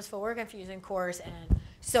this purposeful work infusion course, and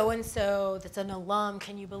so that's an alum,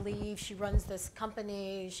 can you believe she runs this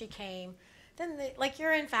company, she came. Then, like,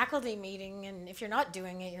 you're in faculty meeting, and if you're not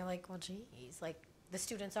doing it, you're like, well, geez, like, the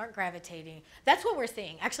students aren't gravitating. That's what we're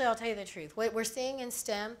seeing. Actually, I'll tell you the truth. What we're seeing in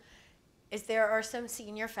STEM is there are some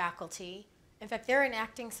senior faculty. In fact, they're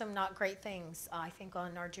enacting some not great things, I think,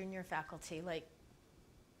 on our junior faculty, like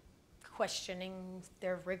questioning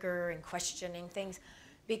their rigor and questioning things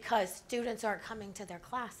because students aren't coming to their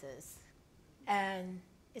classes. And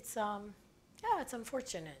it's, yeah, it's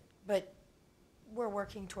unfortunate, but we're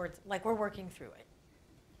working towards, like, we're working through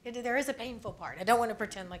it. There is a painful part. I don't want to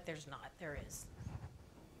pretend like there's not. There is.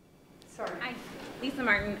 Sorry. Hi, Lisa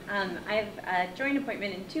Martin. I have a joint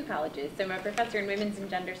appointment in 2 colleges. So I'm a professor in Women's and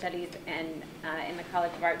Gender Studies and in the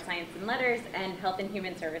College of Arts, Science, and Letters, and Health and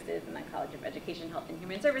Human Services in the College of Education, Health and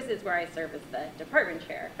Human Services, where I serve as the department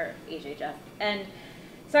chair for HHS. And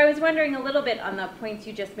so I was wondering a little bit on the points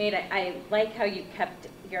you just made. I like how you kept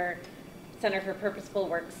your Center for Purposeful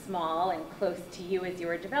Work small and close to you as you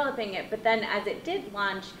were developing it. But then as it did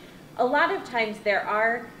launch, a lot of times there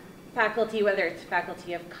are faculty, whether it's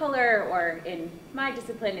faculty of color or in my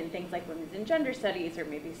discipline in things like women's and gender studies or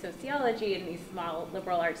maybe sociology and these small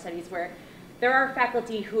liberal arts studies, where there are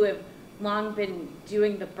faculty who have long been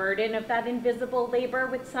doing the burden of that invisible labor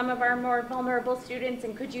with some of our more vulnerable students.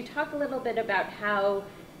 And could you talk a little bit about how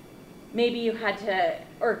maybe you had to,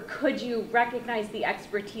 or could you recognize the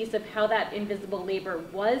expertise of how that invisible labor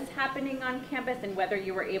was happening on campus and whether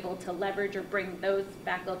you were able to leverage or bring those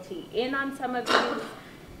faculty in on some of these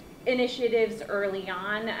initiatives early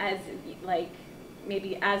on as, like,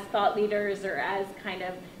 maybe as thought leaders or as kind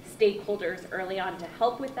of stakeholders early on to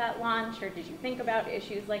help with that launch, or did you think about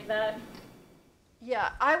issues like that?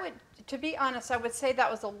 Yeah, I would, to be honest, I would say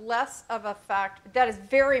that was a less of a fact, that is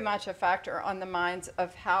very much a factor on the minds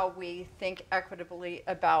of how we think equitably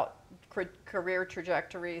about career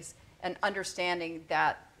trajectories and understanding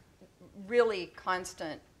that really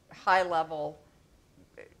constant, high-level,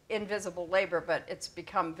 invisible labor, but it's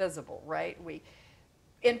become visible, right?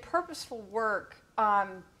 In purposeful work,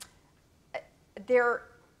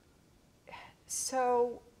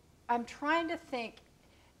 so I'm trying to think,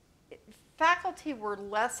 faculty were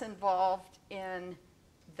less involved in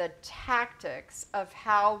the tactics of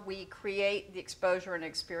how we create the exposure and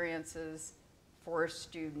experiences for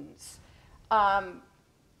students. And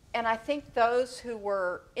I think those who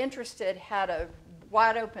were interested had a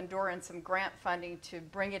wide open door and some grant funding to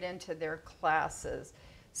bring it into their classes.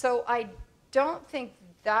 So I don't think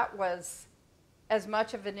that was as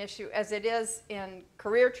much of an issue as it is in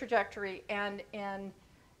career trajectory and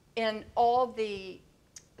in all the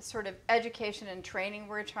sort of education and training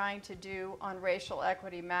we're trying to do on racial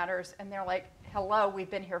equity matters, and they're like, hello, we've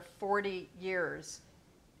been here 40 years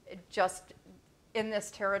just in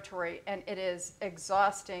this territory, and it is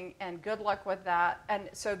exhausting, and good luck with that. And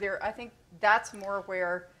so I think that's more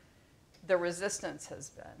where the resistance has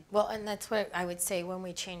been. Well, and that's what I would say when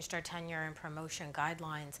we changed our tenure and promotion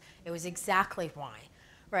guidelines, it was exactly why,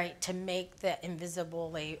 right? To make the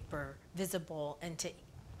invisible labor visible and to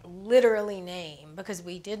literally name, because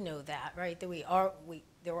we did know that, right? That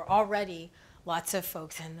there were already lots of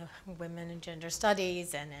folks in the women and gender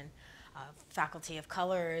studies and in faculty of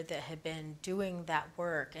color that had been doing that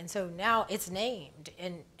work. And so now it's named,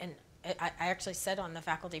 and I actually said on the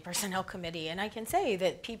faculty personnel committee, and I can say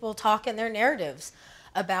that people talk in their narratives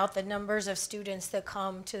about the numbers of students that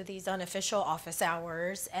come to these unofficial office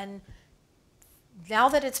hours, and now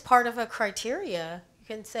that it's part of a criteria,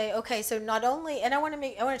 you can say, okay, so not only, and I want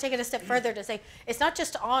to take it a step further to say, it's not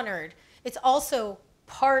just honored, it's also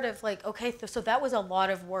part of like, okay, so that was a lot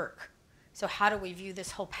of work. So how do we view this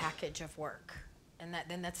whole package of work? And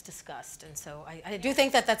then that's discussed. And so I do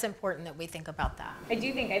think that that's important that we think about that. I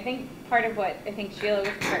think part of what I think Sheila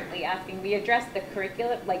was partly asking, we addressed the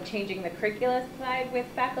curriculum, like changing the curricula side with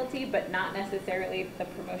faculty, but not necessarily the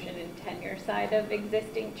promotion and tenure side of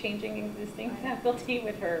changing existing faculty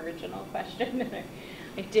with her original question. And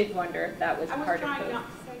I did wonder if that was part of those.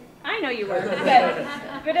 I know you were,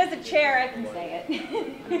 but as a chair, I can say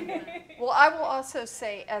it. Well, I will also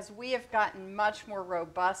say, as we have gotten much more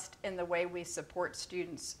robust in the way we support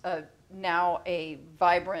students, now a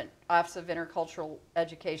vibrant Office of Intercultural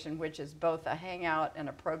Education, which is both a hangout and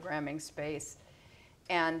a programming space,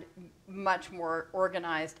 and much more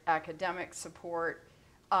organized academic support,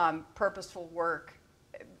 purposeful work,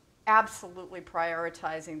 absolutely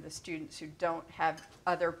prioritizing the students who don't have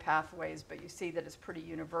other pathways, but you see that it's pretty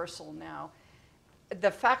universal now.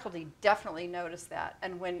 The faculty definitely noticed that.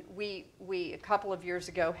 And when we a couple of years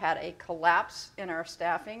ago had a collapse in our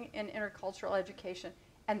staffing in intercultural education,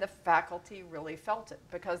 and the faculty really felt it,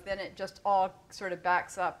 because then it just all sort of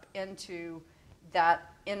backs up into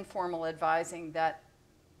that informal advising that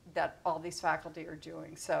all these faculty are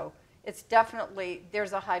doing. So it's definitely,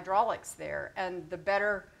 there's a hydraulics there, and the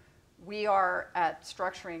better we are at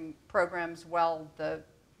structuring programs well, the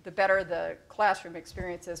better the classroom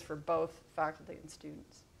experience is for both faculty and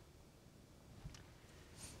students.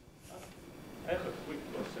 I have a quick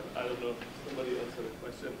question. I don't know if somebody else had a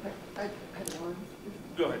question. I had one.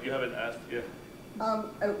 Go ahead. You haven't asked yet.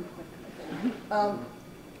 It'll be quick.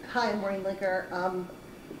 Hi, I'm Maureen Linker.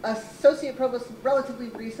 Associate Provost, relatively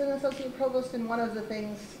recent Associate Provost, and one of the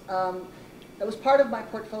things that was part of my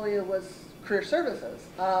portfolio was career services.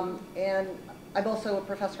 And I'm also a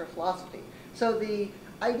professor of philosophy. So the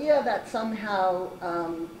idea that somehow,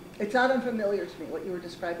 it's not unfamiliar to me, what you were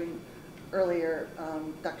describing earlier,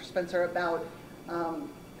 Dr. Spencer, about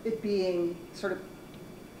it being sort of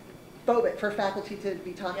phobic for faculty to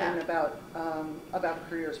be talking about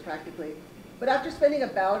careers practically. But after spending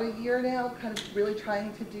about a year now, kind of really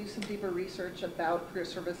trying to do some deeper research about career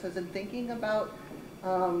services and thinking about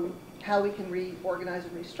how we can reorganize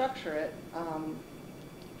and restructure it.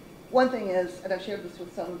 One thing is, and I've shared this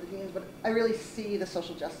with some of the deans, but I really see the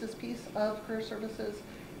social justice piece of career services.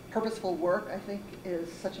 Purposeful work, I think, is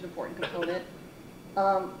such an important component.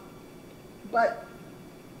 But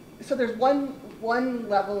so there's one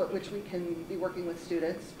level at which we can be working with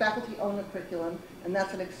students. Faculty own the curriculum, and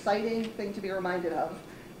that's an exciting thing to be reminded of,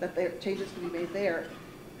 that there changes can be made there.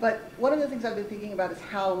 But one of the things I've been thinking about is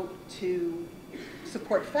how to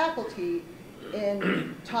support faculty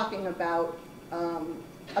in talking about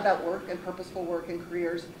work and purposeful work and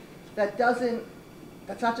careers that's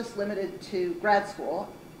not just limited to grad school,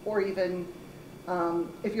 or even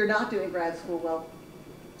if you're not doing grad school, well,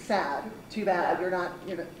 sad, too bad, you're not,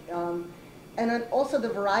 and then also the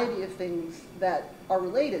variety of things that are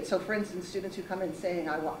related. So for instance, students who come in saying,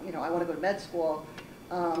 I want to go to med school,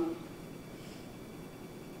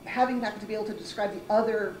 having faculty be able to describe the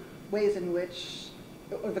other ways in which,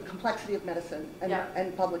 or the complexity of medicine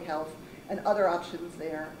and public health and other options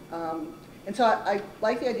there. And so I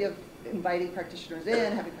like the idea of inviting practitioners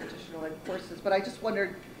in, having practitioner-led courses, but I just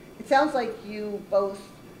wondered, it sounds like you both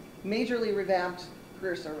majorly revamped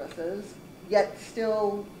career services, yet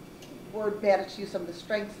still were managed to use some of the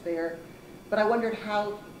strengths there, but I wondered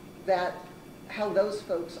how those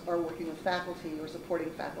folks are working with faculty or supporting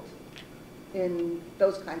faculty in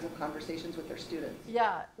those kinds of conversations with their students.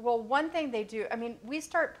 Yeah, well, one thing they do, I mean, we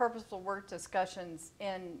start purposeful work discussions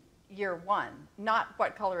in year one, not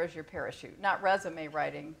what color is your parachute, not resume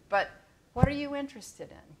writing, but what are you interested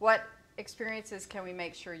in? What experiences can we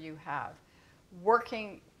make sure you have?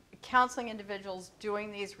 Working counseling individuals,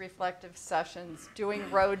 doing these reflective sessions, doing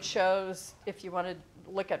road shows, if you want to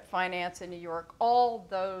look at finance in New York, all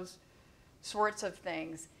those sorts of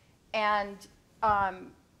things. And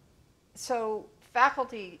so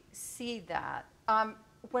faculty see that.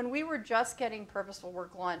 When we were just getting Purposeful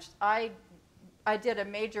Work launched, I did a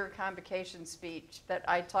major convocation speech that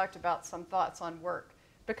I talked about some thoughts on work.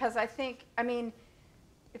 Because I think, I mean,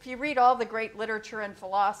 if you read all the great literature and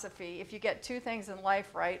philosophy, if you get two things in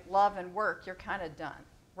life right, love and work, you're kind of done,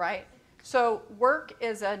 right? So work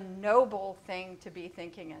is a noble thing to be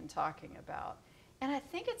thinking and talking about. And I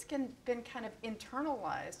think it's been kind of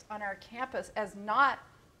internalized on our campus as not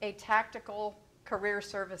a tactical career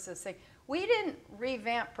services thing. We didn't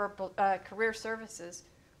revamp career services.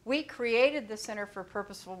 We created the Center for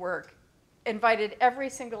Purposeful Work, invited every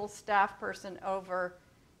single staff person over,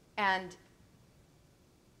 and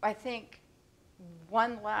I think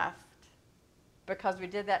one left because we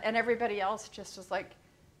did that, and everybody else just was like,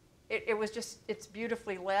 it was just, it's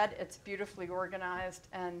beautifully led, it's beautifully organized,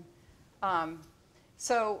 and I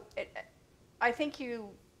think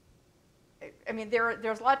I mean,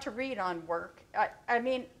 there's a lot to read on work. I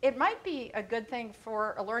mean, it might be a good thing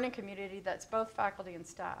for a learning community that's both faculty and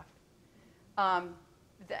staff,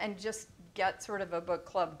 and just get sort of a book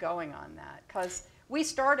club going on that. Because I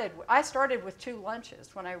started with 2 lunches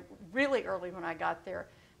really early when I got there,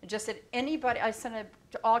 and just said I sent it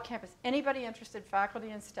to all campus, anybody interested, faculty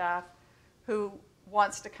and staff, who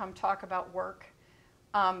wants to come talk about work,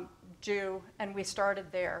 do, and we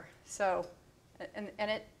started there. So, and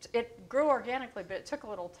it grew organically, but it took a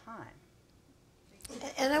little time.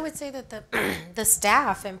 And I would say that the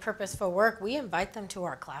staff in Purposeful Work, we invite them to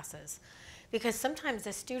our classes, because sometimes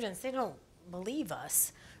the students, they don't believe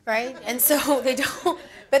us, right? And so they don't,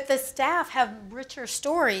 but the staff have richer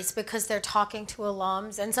stories because they're talking to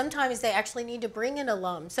alums, and sometimes they actually need to bring in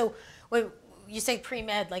alums. So when you say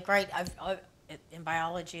pre-med, like, right, in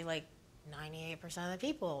biology, like 98% of the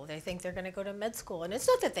people, they think they're going to go to med school. And it's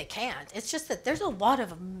not that they can't. It's just that there's a lot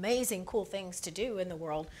of amazing, cool things to do in the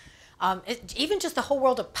world. Even just the whole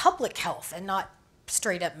world of public health and not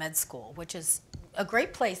straight up med school, which is a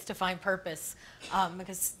great place to find purpose,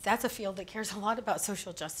 because that's a field that cares a lot about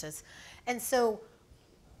social justice. And so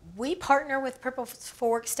we partner with Purposeful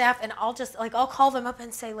Work staff, and I'll call them up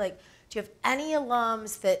and say, like, do you have any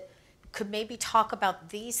alums that could maybe talk about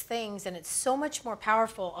these things? And it's so much more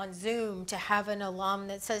powerful on Zoom to have an alum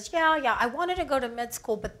that says, yeah, I wanted to go to med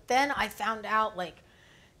school, but then I found out, like,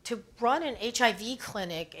 to run an HIV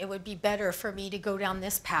clinic, it would be better for me to go down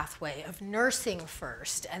this pathway of nursing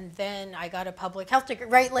first, and then I got a public health degree,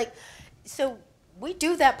 right? Like, so we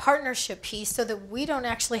do that partnership piece so that we don't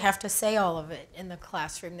actually have to say all of it in the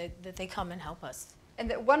classroom, that they come and help us.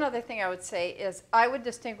 And one other thing I would say is I would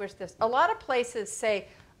distinguish this. A lot of places say,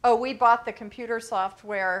 oh, we bought the computer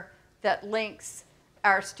software that links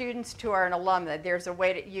our students to an alum. That there's a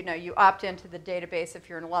way to, you opt into the database if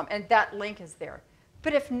you're an alum, and that link is there.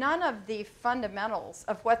 But if none of the fundamentals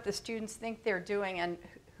of what the students think they're doing and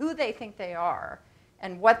who they think they are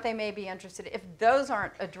and what they may be interested in, if those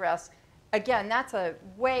aren't addressed, again, that's a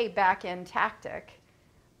way back-end tactic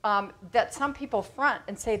that some people front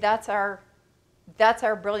and say that's our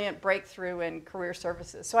brilliant breakthrough in career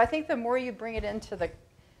services. So I think the more you bring it into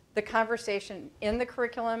the conversation in the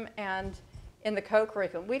curriculum and in the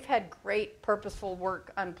co-curriculum. We've had great Purposeful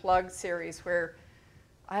Work Unplugged series where,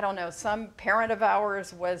 I don't know, some parent of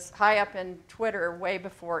ours was high up in Twitter way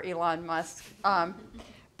before Elon Musk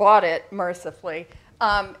bought it, mercifully.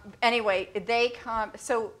 Anyway, they come,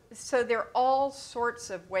 so there are all sorts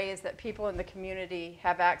of ways that people in the community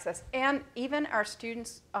have access. And even our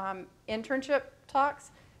students' internship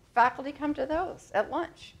talks, faculty come to those at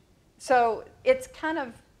lunch. So it's kind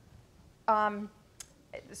of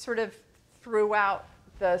sort of throughout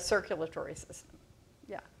the circulatory system.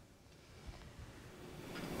 Yeah.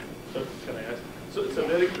 So can I ask? So it's a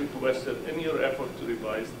very quick question. In your effort to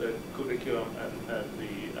revise the curriculum and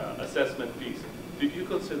the assessment piece, did you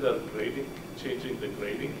consider grading, changing the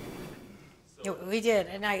grading? So we did,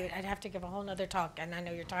 and I'd have to give a whole nother talk, and I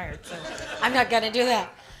know you're tired, so I'm not going to do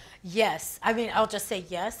that. Yes, I mean, I'll just say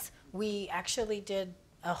yes. We actually did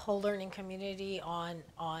a whole learning community on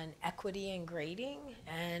equity and grading,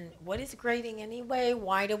 and what is grading anyway?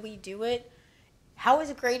 Why do we do it? How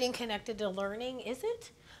is grading connected to learning? Is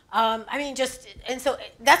it? I mean, and so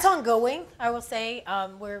that's ongoing, I will say.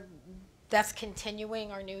 That's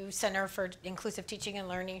continuing. Our new Center for Inclusive Teaching and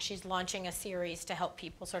Learning, she's launching a series to help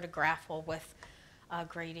people sort of grapple with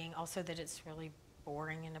grading, also that it's really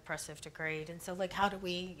boring and oppressive to grade. And so, like, how do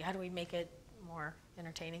we make it more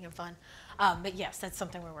entertaining and fun? But yes, that's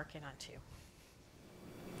something we're working on too.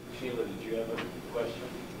 Sheila, did you have a question?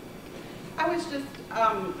 I was just,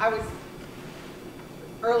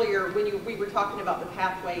 earlier when we were talking about the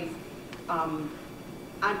pathways,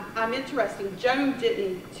 I'm interested. Joan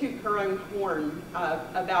didn't toot her own horn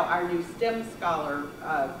about our new STEM Scholar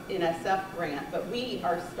NSF grant, but we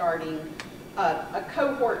are starting a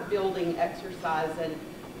cohort building exercise. And,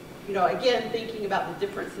 you know, again, thinking about the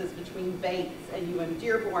differences between Bates and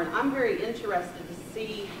UM-Dearborn, I'm very interested to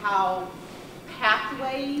see how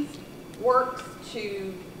Pathways works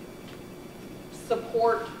to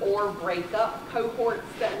support or break up cohorts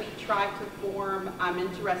that we try to form. I'm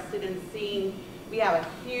interested in seeing, we have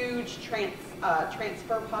a huge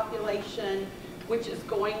transfer population, which is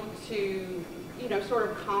going to, you know, sort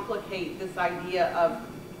of complicate this idea of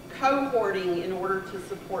cohorting in order to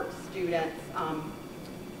support students.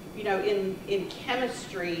 You know, in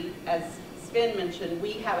chemistry, as Sven mentioned,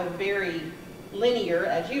 we have a very linear,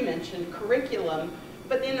 as you mentioned, curriculum,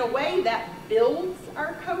 but in a way that builds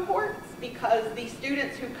our cohorts, because these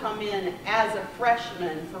students who come in as a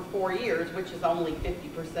freshman for 4 years, which is only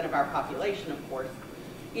 50% of our population, of course,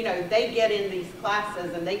 you know, they get in these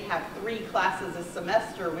classes and they have 3 classes a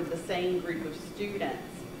semester with the same group of students.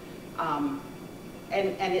 And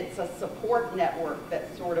it's a support network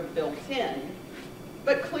that's sort of built in.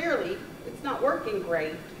 But clearly, it's not working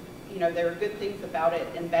great. You know, there are good things about it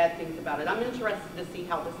and bad things about it. I'm interested to see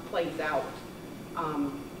how this plays out.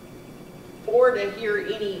 Or to hear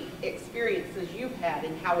any experiences you've had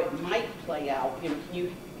and how it might play out. You know, can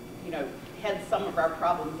you know, head some of our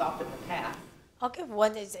problems off at the pass? I'll give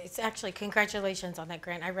one. It's actually, congratulations on that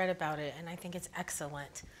grant. I read about it and I think it's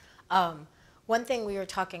excellent. One thing we were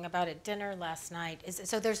talking about at dinner last night is,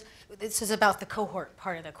 so this is about the cohort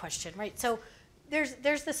part of the question, right? So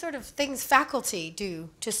there's the sort of things faculty do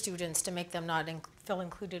to students to make them not feel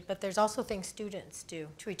included, but there's also things students do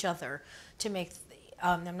to each other to make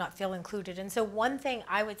them not feel included. And so one thing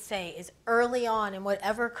I would say is early on in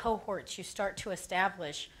whatever cohorts you start to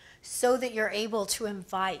establish, so that you're able to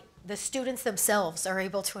invite, the students themselves are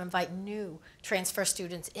able to invite new transfer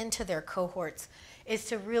students into their cohorts, is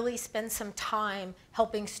to really spend some time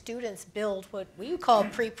helping students build what we call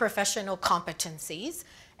pre-professional competencies.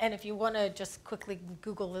 And if you want to just quickly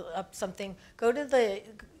Google up something, go to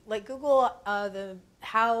Google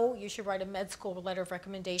how you should write a med school letter of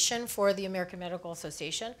recommendation for the American Medical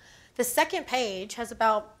Association. The second page has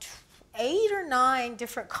about 8 or 9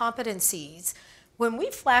 different competencies. When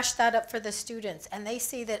we flash that up for the students and they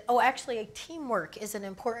see that, oh, actually teamwork is an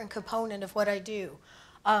important component of what I do.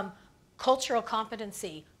 Cultural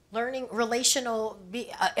competency, learning relational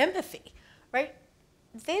empathy, right?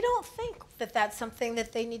 They don't think that that's something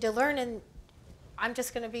that they need to learn. And I'm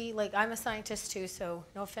just going to be like, I'm a scientist too, so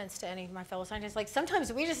no offense to any of my fellow scientists. Like,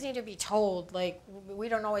 sometimes we just need to be told, like, we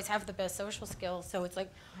don't always have the best social skills. So it's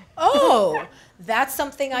like, oh, that's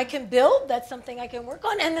something I can build. That's something I can work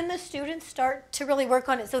on. And then the students start to really work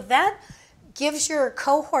on it. So that gives your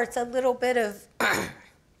cohorts a little bit of,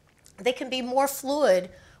 they can be more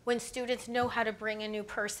fluid when students know how to bring a new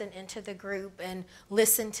person into the group and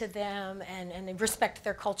listen to them and respect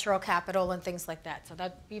their cultural capital and things like that. So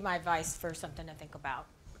that'd be my advice for something to think about.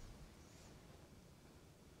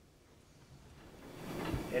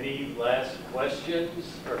 Any last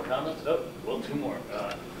questions or comments? Oh, well, 2 more.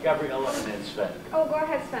 Gabriella and then Sven. Oh, go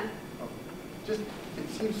ahead, Sven. Just, it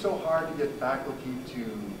seems so hard to get faculty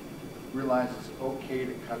to realize it's okay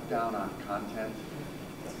to cut down on content.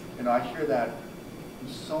 You know, I hear that from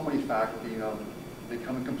so many faculty. You know, they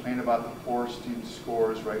come and complain about the poor student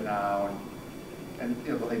scores right now, and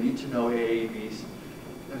you know, they need to know A, B, C.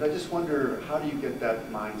 And I just wonder, how do you get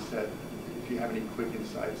that mindset, if you have any quick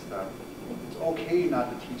insights that it's okay not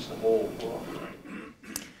to teach the whole book?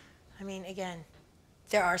 I mean, again,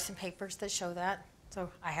 there are some papers that show that, so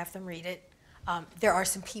I have them read it. There are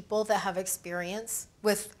some people that have experience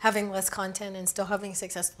with having less content and still having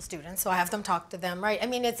successful students, so I have them talk to them, right? I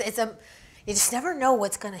mean, you just never know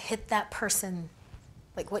what's going to hit that person,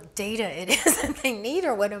 like what data it is that they need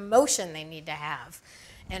or what emotion they need to have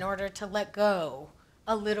in order to let go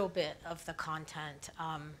a little bit of the content.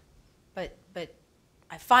 But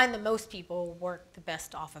I find that most people work the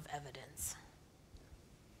best off of evidence.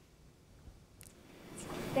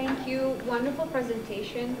 Thank you. Wonderful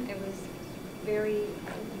presentation. It was very,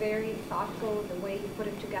 very thoughtful the way you put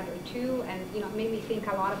it together too, and made me think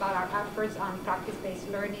a lot about our efforts on practice-based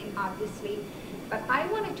learning, obviously. But I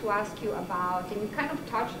wanted to ask you about, and you kind of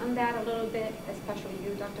touched on that a little bit, especially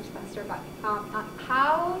you, Dr. Spencer, but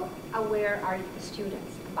how aware are the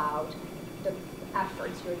students about the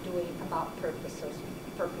efforts you're doing about purpose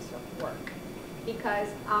of work? because,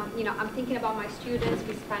 you know, I'm thinking about my students.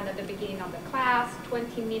 We spend at the beginning of the class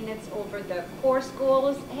 20 minutes over the course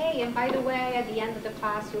goals. Hey, and by the way, at the end of the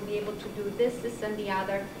class, you'll be able to do this, this, and the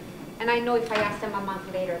other. And I know if I ask them a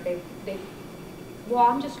month later, well,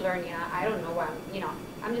 I'm just learning. I don't know what, you know,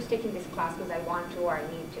 I'm just taking this class because I want to or I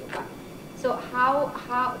need to. But, so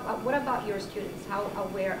what about your students? How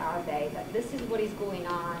aware are they that this is what is going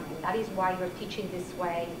on, and that is why you're teaching this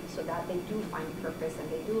way, so that they do find purpose and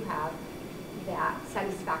they do have that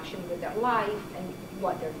satisfaction with their life and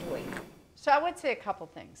what they're doing? So I would say a couple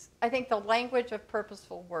things. I think the language of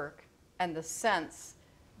purposeful work and the sense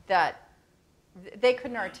that they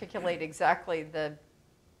couldn't articulate exactly the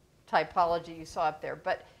typology you saw up there,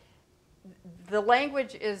 but the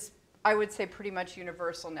language is, I would say, pretty much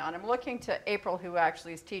universal now. And I'm looking to April, who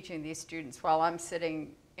actually is teaching these students while I'm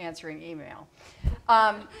sitting answering email.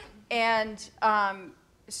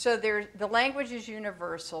 So the language is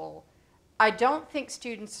universal. I don't think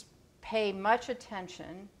students pay much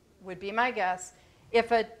attention, would be my guess.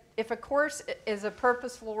 If a course is a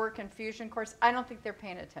purposeful work and fusion course, I don't think they're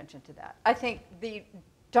paying attention to that. I think the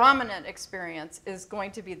dominant experience is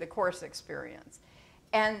going to be the course experience.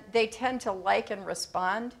 And they tend to like and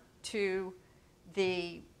respond to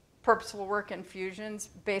the purposeful work and fusions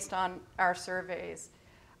based on our surveys.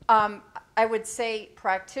 I would say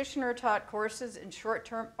practitioner-taught courses in short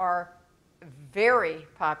term are very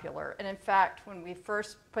popular. And in fact, when we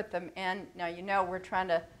first put them in, now you know we're trying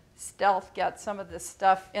to stealth get some of this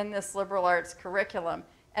stuff in this liberal arts curriculum,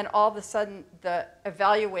 and all of a sudden the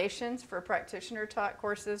evaluations for practitioner-taught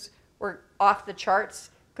courses were off the charts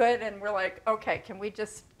good, and we're like, okay, can we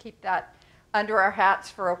just keep that under our hats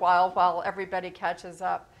for a while everybody catches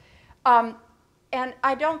up? And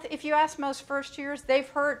I don't, if you ask most first years, they've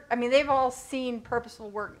heard, I mean, they've all seen purposeful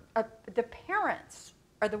work. The parents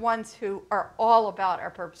are the ones who are all about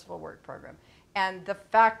our purposeful work program. And the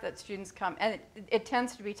fact that students come, and it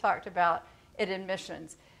tends to be talked about at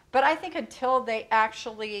admissions. But I think until they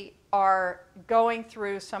actually are going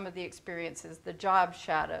through some of the experiences, the job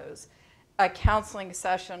shadows, a counseling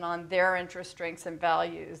session on their interest, strengths, and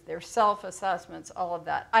values, their self-assessments, all of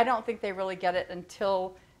that, I don't think they really get it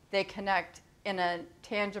until they connect in a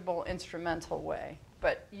tangible, instrumental way.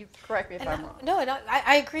 But you correct me if I'm wrong. No,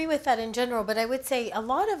 I agree with that in general, but I would say a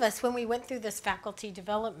lot of us, when we went through this faculty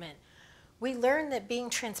development, we learned that being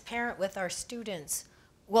transparent with our students,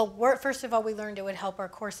 well, first of all, we learned it would help our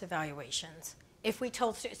course evaluations. If we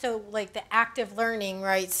told, so like the active learning,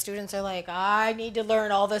 right, students are like, I need to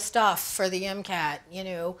learn all this stuff for the MCAT, you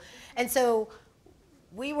know. And so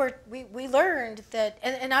we learned that,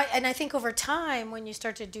 and I think over time, when you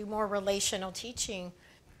start to do more relational teaching,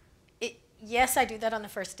 yes, I do that on the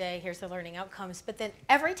first day, here's the learning outcomes, but then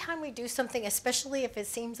every time we do something, especially if it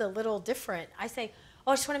seems a little different, I say,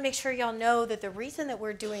 oh, I just want to make sure y'all know that the reason that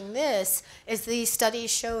we're doing this is these studies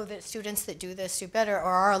show that students that do this do better, or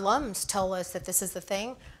our alums tell us that this is the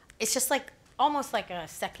thing. It's just like, almost like a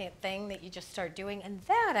second thing that you just start doing. And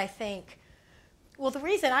that, I think, well, the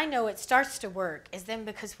reason I know it starts to work is then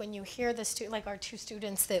because when you hear the like our two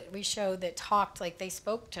students that we showed that talked, like they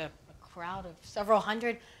spoke to a crowd of several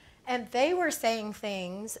hundred, and they were saying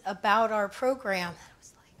things about our program.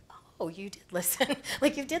 Oh, you did listen.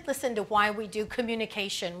 Like you did listen to why we do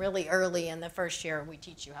communication really early in the first year. We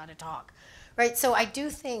teach you how to talk, right? So I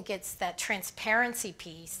do think it's that transparency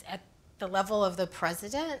piece at the level of the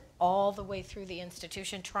president all the way through the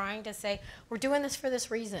institution, trying to say, we're doing this for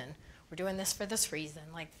this reason. We're doing this for this reason.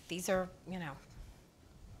 Like these are, you know.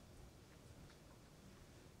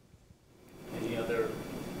 Any other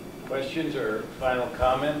questions or final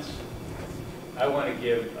comments? I want to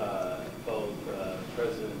give both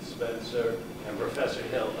President Spencer and Professor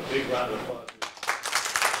Hill a big round of applause.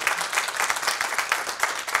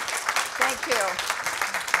 Thank you.